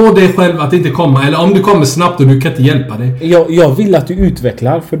få dig själv att inte komma. Eller om du kommer snabbt och du kan inte hjälpa dig. Jag vill att du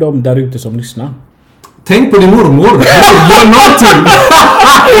utvecklar för dem där ute som lyssnar. Tänk på din mormor. Gör någonting.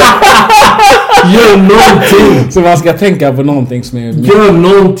 Gör någonting. Så man ska tänka på någonting som är... Gör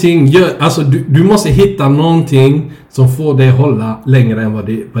någonting. Alltså du måste hitta någonting som får dig hålla längre än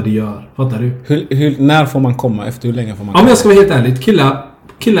vad det gör. Fattar du? När får man komma? Efter hur länge får man komma? Om jag ska vara helt ärlig.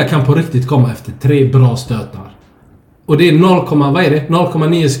 Killar kan på riktigt komma efter 3 bra stötar. Och det är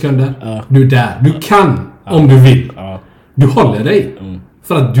 0,9 sekunder. Ja. Du är där. Du kan om du vill. Ja. Du håller dig.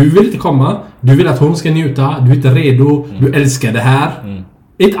 För att du vill inte komma. Du vill att hon ska njuta. Du är inte redo. Du älskar det här.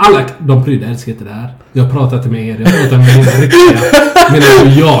 Inte alla de pryda älskar inte det här. Jag pratar inte med er. Jag pratar med mina riktiga, mina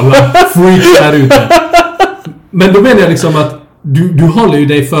lojala freaks där ute. Men då menar jag liksom att du håller ju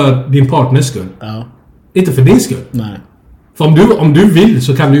dig för din partners skull. Ja. Inte för din skull. Nej. För om du vill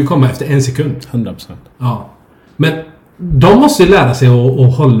så kan du ju komma efter 1 sekund. 100%. Ja. Men de måste lära sig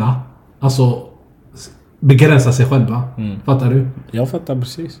att hålla. Alltså begränsa sig själva. Fattar du? Jag fattar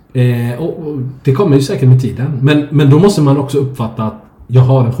precis. Och det kommer ju säkert med tiden. Men då måste man också uppfatta att jag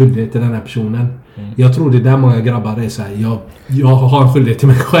har en skyldighet till den här personen. Jag tror det är där många grabbar är så här, jag har en skyldighet till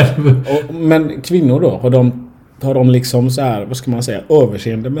mig själv. Men kvinnor då? Har de liksom så här, vad ska man säga,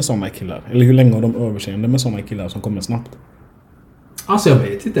 överseende med sådana killar? Eller hur länge har de överseende med sådana killar som kommer snabbt? Alltså jag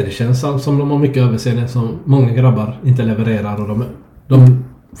vet inte. Det känns som de har mycket överseende som många grabbar inte levererar. Och de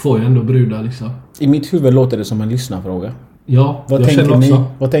får ju ändå brudar liksom. I mitt huvud låter det som en lyssnarfråga. Ja, jag känner också.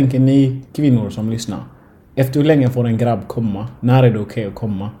 Vad tänker ni kvinnor som lyssnar? Efter hur länge får en grabb komma? När är det okej att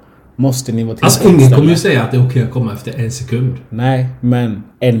komma? Måste ni vara till? Alltså ingen kommer ju säga att det är okej att komma efter 1 sekund. Nej, men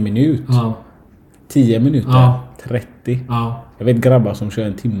 1 minut. Ja. 10 minuter. Ja. 30. Ja. Jag vet grabbar som kör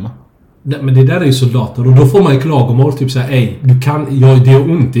 1 timme. Men det där är ju soldater. Och då får man ju klagomål. Typ såhär, ej, du kan, det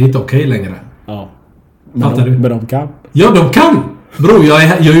är ont, det är inte okej längre. Ja. Fattar du? Men de kan. Ja, de kan! Bro, jag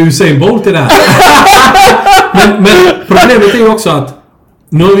är Usain Bolt i det här. men problemet är ju också att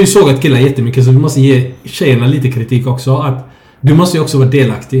nu har vi sågat killar jättemycket, så vi måste ge tjejerna lite kritik också. Att du måste ju också vara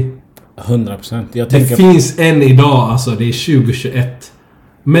delaktig. 100%. Det finns en idag, alltså det är 2021.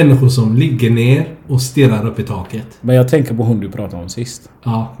 Människor som ligger ner och stirrar upp i taket. Men jag tänker på hon du pratade om sist.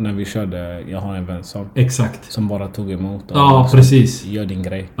 Ja. När vi körde, jag har en vän som... Exakt. Som bara tog emot. Ja, precis. Gör din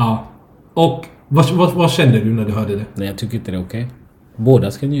grej. Ja. Och vad kände du när du hörde det? Nej, jag tycker inte det är okej.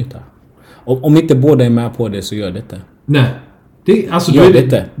 Båda ska njuta. Om inte båda är med på det så gör det inte. Nej. Alltså, då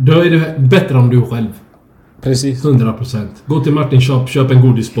är det bättre om du själv. Precis. 100%. Gå till Martin Shop, köp en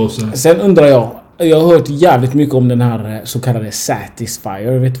godispåse. Sen undrar jag har hört jävligt mycket om den här så kallade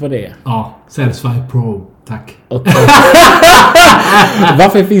Satisfyer. Vet du vad det är? Ja, Satisfyer Pro. Tack. Okay.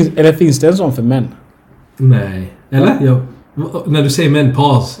 Varför finns det en sån för män? Nej. Eller? När du säger män,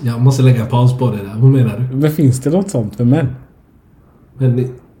 paus. Jag måste lägga paus på det där. Vad menar du? Men finns det något sånt för män? Men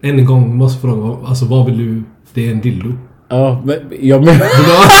än en gång måste jag fråga. Alltså vad vill du? Det är en dildo. Ja, men jag menar...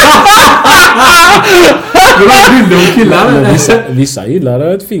 Du har dildo och killar. Vissa gillar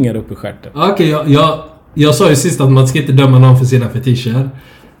ett finger upp i stjärten. Okej, jag sa ju sist att man ska inte döma någon för sina fetischer.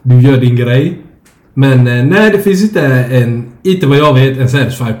 Du gör din grej. Men nej, det finns inte vad jag vet en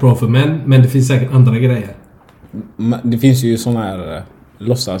Satisfyer Pro för män. Men det finns säkert andra grejer. Det finns ju såna här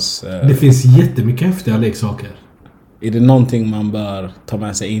låtsas... Det finns jättemycket häftiga leksaker. Är det någonting man bör ta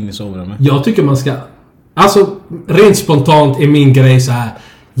med sig in i sovrummet? Jag tycker man ska... Alltså, rent spontant är min grej så här.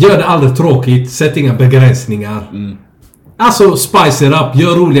 Gör det aldrig tråkigt. Sätt inga begränsningar. Alltså, spice it up.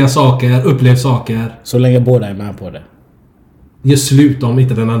 Gör roliga saker. Upplev saker. Så länge båda är med på det. Gör slut om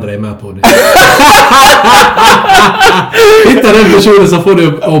inte den andra är med på det. Hitta den personen som får dig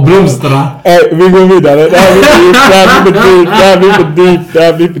att blomstra. Vi går vidare. Det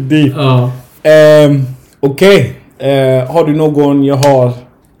här blir för deep. Ja. Okej. Har du någon jag har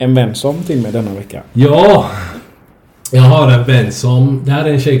en vän som till mig denna vecka? Ja. Jag har en vän som... Det här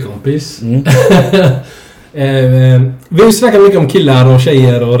är en tjejkompis. Vi har snackat mycket om killar och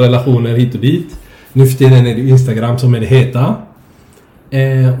tjejer och relationer hit och dit. Nu för tiden är det Instagram som är det heta.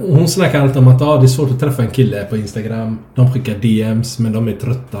 Och hon snackar alltid om att det är svårt att träffa en kille på Instagram. De skickar DMs men de är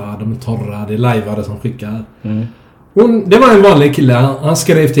trötta, de är torra, det är lajvare som skickar. Det var en vanlig kille. Han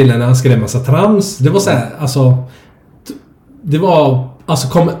skrev till henne, han skrev massa trams. Det var så här, alltså... Det var...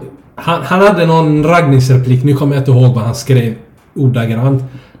 Alltså han hade någon raggningsreplik. Nu kommer jag inte ihåg vad han skrev ordagrant.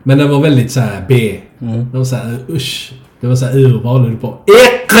 Men det var väldigt så här B. Det var så här, usch. Det var så här, vad håller du på?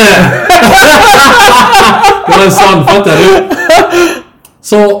 Äckle! Det var en sån, fattar du?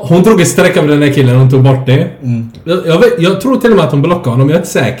 Så hon drog ett streck över den där killen och hon tog bort det. Jag tror till och med att hon blockade honom, jag är inte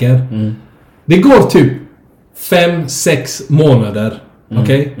säker. Det går typ 5-6 månader.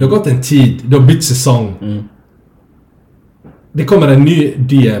 Okej? Det har gått en tid. Det har bytt säsong. Det kommer en ny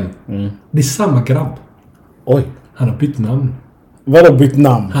DM. Det är samma grabb. Oj. Han har bytt namn. Vadå bytt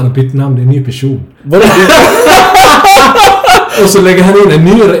namn? Han har bytt namn, det är en ny person. Vadå? Och så lägger han in en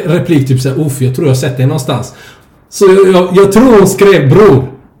ny replik typ såhär, jag tror jag har sett det någonstans. Så jag tror hon skrev, bror,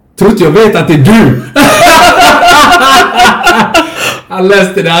 tror inte jag vet att det är du. Han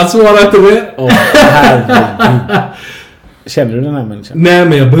läste det, han svarade inte det. Känner du den här människan? Nej,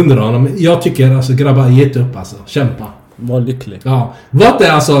 men jag beundrar honom. Jag tycker alltså grabbar, gett upp alltså, kämpa. Var lycklig. Ja, vad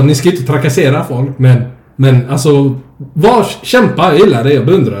det alltså, ni ska inte trakassera folk, men alltså, kämpa, jag gillar det, jag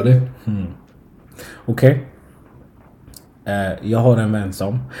beundrar det. Okej. Jag har en vän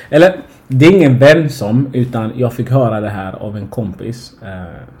som... Eller, det är ingen vän som, utan jag fick höra det här av en kompis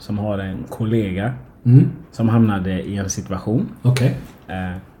som har en kollega som hamnade i en situation. Okej.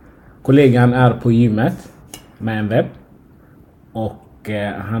 Kollegan är på gymmet med en vän. Och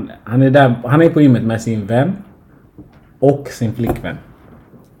han är på gymmet med sin vän och sin flickvän.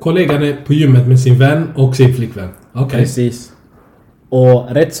 Kollegan är på gymmet med sin vän och sin flickvän. Okej. Precis. Och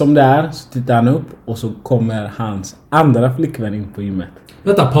rätt som det är så tittar han upp och så kommer hans andra flickvän in på gymmet.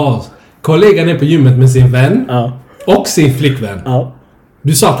 Vänta, paus. Kollegan är på gymmet med sin vän och sin flickvän. Ja.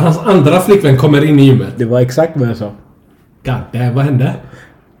 Du sa att hans andra flickvän kommer in i gymmet. Det var exakt vad jag sa. God damn, vad hände?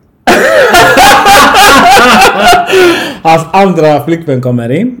 Hans andra flickvän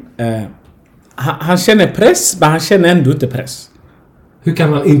kommer in. Han känner press, men han känner ändå inte press. Hur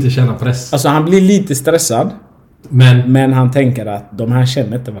kan han inte känna press? Alltså han blir lite stressad. Men han tänker att de här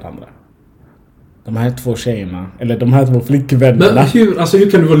känner inte varandra. De här två tjejerna, eller de här två flickvännerna. Men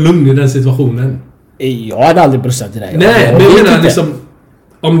hur kan du vara lugn i den situationen? Jag hade aldrig brustat i det. Nej, men jag menar liksom...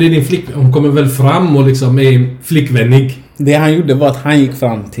 Om det är din flickvän, hon kommer väl fram och liksom är flickvännig. Det han gjorde var att han gick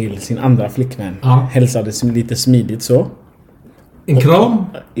fram till sin andra flickvän. Hälsade lite smidigt så. En kram?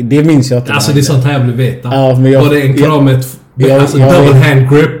 Det minns jag inte. Alltså det är sånt här jag vill veta. Ja, var det en kram med Alltså double hand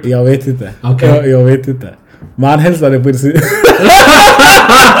grip. Jag vet inte. Okay. Jag vet inte. Men han hälsade på sin...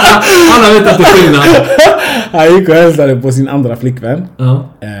 Han har vet att det är skillnad. Han gick och hälsade på sin andra flickvän. Ja.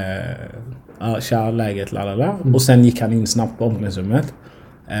 Tja, läget, lalala. Och sen gick han in snabbt på omklädningsrummet.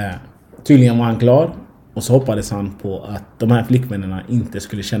 Tydligen var han klar. Och så hoppades han på att de här flickvännerna inte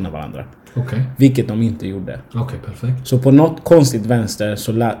skulle känna varandra. Okay. Vilket de inte gjorde. Okej, perfekt. Så på något konstigt vänster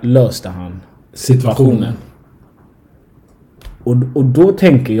så löste han situationen. Och då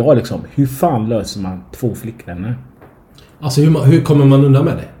tänker jag liksom, hur fan löser man 2 flickvänner? Alltså hur kommer man undan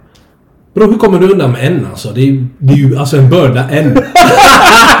med det? Bro, hur kommer du undan med en alltså? Det är ju alltså en börda en.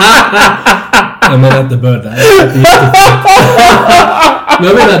 Jag menar inte börda. Men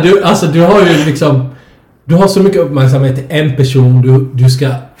jag menar, du har ju liksom... Du har så mycket uppmärksamhet till en person. Du ska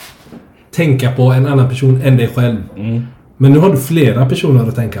tänka på en annan person än dig själv. Mm. Men nu har du flera personer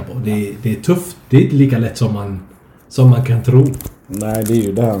att tänka på. Det är tufft. Det är inte lika lätt som man kan tro. Nej, det är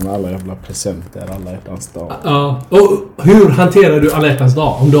ju det här med alla jävla presenter, alla hjärtans dag. Ja. Och hur hanterar du alla hjärtans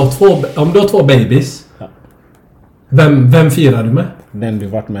dag? Om du har 2 babies. Ja. Vem firar du med? Den du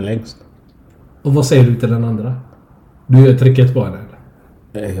varit med längst. Och vad säger du till den andra? Du gör tricket på henne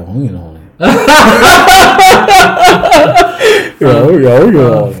eller? Jag har ingen aning. Jag har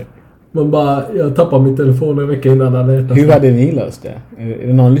ingen aning. Man bara, jag tappar min telefon en vecka innan alla hjärtans dag. Hur hade ni löst det? Är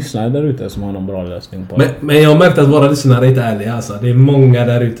det någon lyssnare där ute som har någon bra lösning på det? Men jag har märkt att våra lyssnare är inte ärliga alltså. Det är många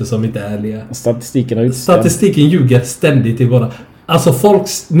där ute som inte är ärliga. Statistiken ljuger ständigt i våra... Alltså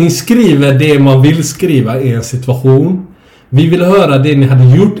ni skriver det man vill skriva i en situation. Vi vill höra det ni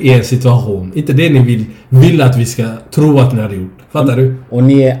hade gjort i en situation. Inte det ni vill att vi ska tro att ni hade gjort. Fattar du? Och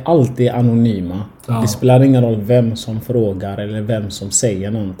ni är alltid anonyma. Ja. Det spelar ingen roll vem som frågar eller vem som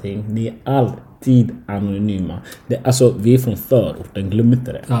säger någonting. Ni är alltid anonyma. Alltså, vi är från förorten, glöm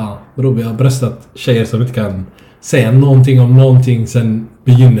inte det. Ja, bro, vi har bröstat tjejer som inte kan säga någonting om någonting sen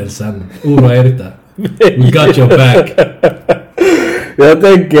begynnelsen. Oroa er inte. We got your back. Jag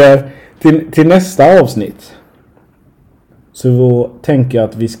tänker till nästa avsnitt. Så tänker jag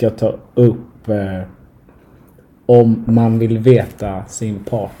att vi ska ta upp om man vill veta sin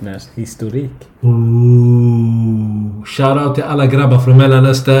partners historik. Shoutout till alla grabbar från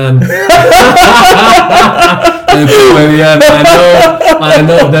Mellanöstern. I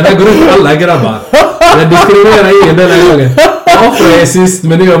know. Den här går ut alla grabbar. Jag diskriminerar ingen den här gången. Jag är sist,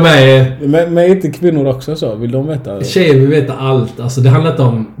 men nu är jag med. Men är inte kvinnor också så? Vill de veta? Tjejer vill veta allt. Alltså det handlar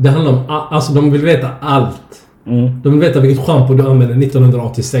om alltså de vill veta allt. Mm. De vill veta vilket shampoo du använde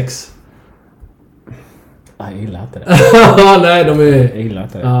 1986. Jag gillar inte det. Nej, Jag gillar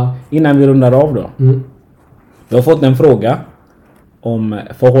inte det. Ja. Innan vi rundar av då. Mm. Jag har fått en fråga om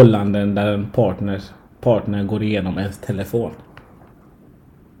förhållanden där en partner går igenom ens telefon.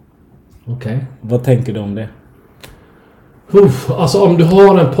 Okej. Vad tänker du om det? Alltså om du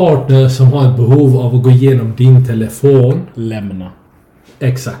har en partner som har ett behov av att gå igenom din telefon. Lämna.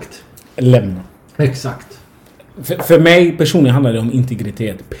 Exakt. Lämna. Exakt. För mig personligen handlar det om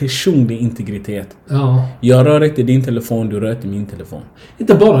integritet. Personlig integritet. Ja. Jag rör inte din telefon, du rör inte min telefon.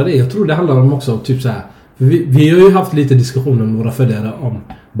 Inte bara det, jag tror det handlar om också typ så här. Vi har ju haft lite diskussioner med våra föräldrar om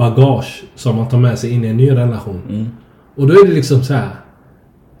bagage som man tar med sig in i en ny relation. Mm. Och då är det liksom så här.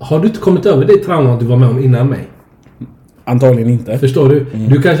 Har du inte kommit över det trauma du var med om innan mig? Antagligen inte. Förstår du? Mm.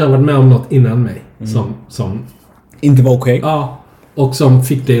 Du kanske har varit med om något innan mig som inte var okej. Ja. Och som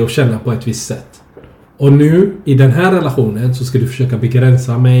fick dig att känna på ett visst sätt. Och nu, i den här relationen, så ska du försöka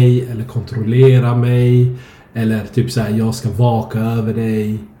begränsa mig eller kontrollera mig. Eller typ såhär, jag ska vaka över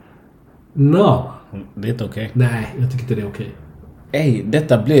dig. No. Det är inte okej. Nej, jag tycker inte det är okej. Ey,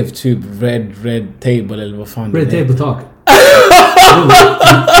 detta blev typ Red Table eller vad fan Red Table Talk.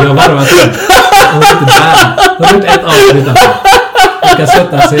 Jag har bara varit där. Jag har inte ett avsnitt alltså. Jag kan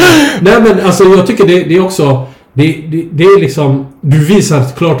sätta sig. Nej men alltså jag tycker det är också... Det är liksom... Du visar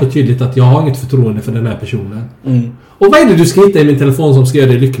klart och tydligt att jag har inget förtroende för den här personen. Mm. Och vad är det du ska hitta i min telefon som ska göra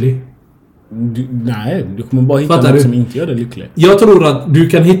dig lycklig? Nej, du kommer bara hitta något som inte gör dig lycklig. Jag tror att du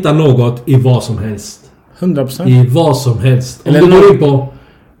kan hitta något i vad som helst. 100%. I vad som helst. Om du går in på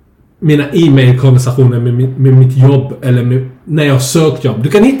mina e-mail-konversationer med mitt jobb eller när jag sökt jobb. Du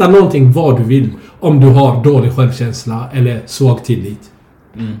kan hitta någonting vad du vill om du har dålig självkänsla eller svag tillit.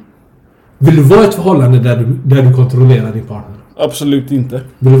 Mm. Vill du vara ett förhållande där du kontrollerar din partner? Absolut inte.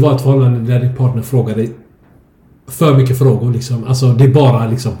 Vill du vara ett förhållande där din partner frågar dig för mycket frågor liksom? Alltså det är bara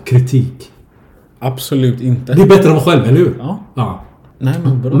liksom kritik. Absolut inte. Det är bättre att vara själv, eller hur? Ja. Nej,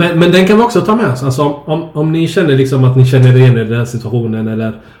 men den kan vi också ta med oss. Alltså om ni känner liksom att ni känner igen i den här situationen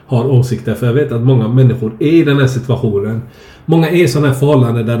eller har åsikter. För jag vet att många människor är i den här situationen. Många är i sådana här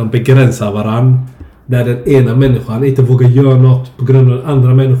förhållanden där de begränsar varann. Där den ena människan inte vågar göra något på grund av den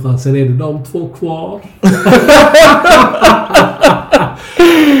andra människan. Sen är det de två kvar.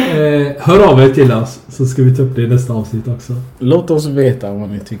 Hör av er till oss så ska vi ta upp det i nästa avsnitt också. Låt oss veta vad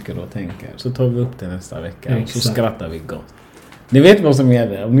ni tycker och tänker. Så tar vi upp det nästa vecka. Exakt. Så skrattar vi gott. Ni vet vad som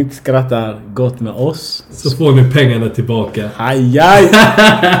gäller. Om ni inte skrattar gott med oss så får ni pengarna tillbaka. Ajaj!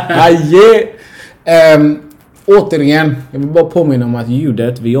 Ajaj! Återigen, jag vill bara påminna om att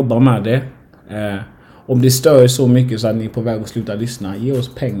ljudet, vi jobbar med det. Om det stör så mycket så att ni är på väg att sluta lyssna, ge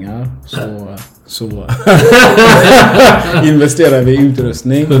oss pengar så investerar vi i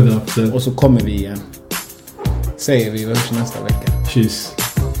utrustning 100%. och så kommer vi igen. Säger vi hörs nästa vecka. Tjus.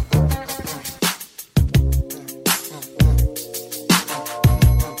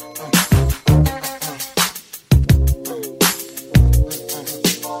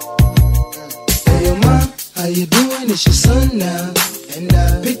 How you doing? It's your son now. And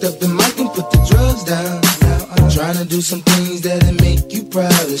I picked up the mic and put the drugs down. Now I'm trying to do some things that'll make you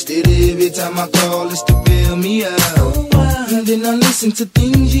proud. Instead of every time I call, it's to bail me out. And then I listen to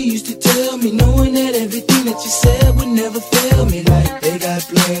things you used to tell me, knowing that everything that you said would never fail me. Like they got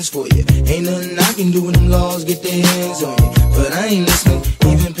plans for you. Ain't nothing I can do when them laws get their hands on you. But I ain't listening,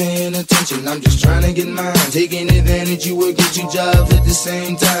 even paying attention. I'm just trying to get mine. Taking advantage, you work at your jobs at the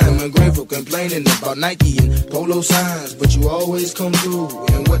same time. Ungrateful, complaining about Nike and polo signs. But you always come through.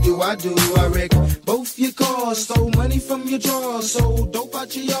 And what do? I wreck both your cars. Stole money from your drawers. Sold dope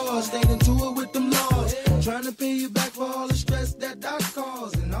out your yard. Stayed into it with them laws. Trying to pay you back for all the stress that I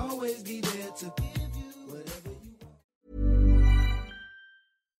caused. And always be there to give you whatever you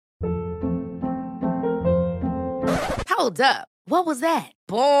want. Hold up. What was that?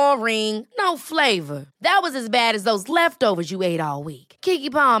 Boring. No flavor. That was as bad as those leftovers you ate all week.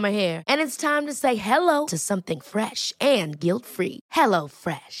 Keke Palmer here. And it's time to say hello to something fresh and guilt-free. Hello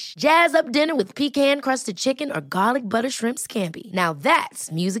Fresh. Jazz up dinner with pecan-crusted chicken or garlic butter shrimp scampi. Now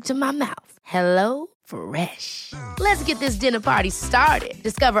that's music to my mouth. Hello Fresh. Let's get this dinner party started.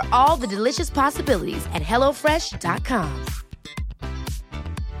 Discover all the delicious possibilities at HelloFresh.com.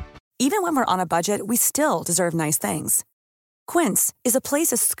 Even when we're on a budget, we still deserve nice things. Quince is a place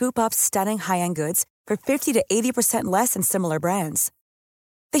to scoop up stunning high-end goods for 50 to 80% less than similar brands.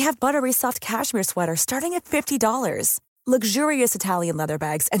 They have buttery soft cashmere sweaters starting at $50, luxurious Italian leather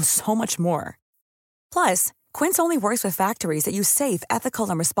bags, and so much more. Plus, Quince only works with factories that use safe, ethical,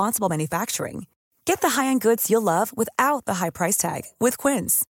 and responsible manufacturing. Get the high-end goods you'll love without the high price tag with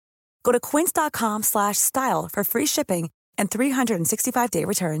Quince. Go to quince.com/style for free shipping and 365-day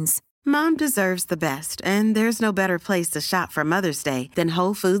returns. Mom deserves the best, and there's no better place to shop for Mother's Day than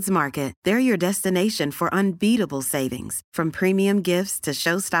Whole Foods Market. They're your destination for unbeatable savings, from premium gifts to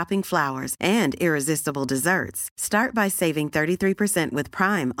show-stopping flowers and irresistible desserts. Start by saving 33% with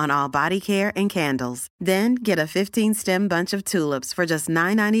Prime on all body care and candles. Then get a 15-stem bunch of tulips for just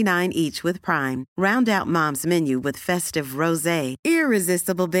 $9.99 each with Prime. Round out Mom's menu with festive rosé,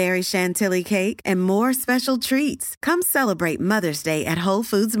 irresistible berry chantilly cake, and more special treats. Come celebrate Mother's Day at Whole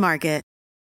Foods Market.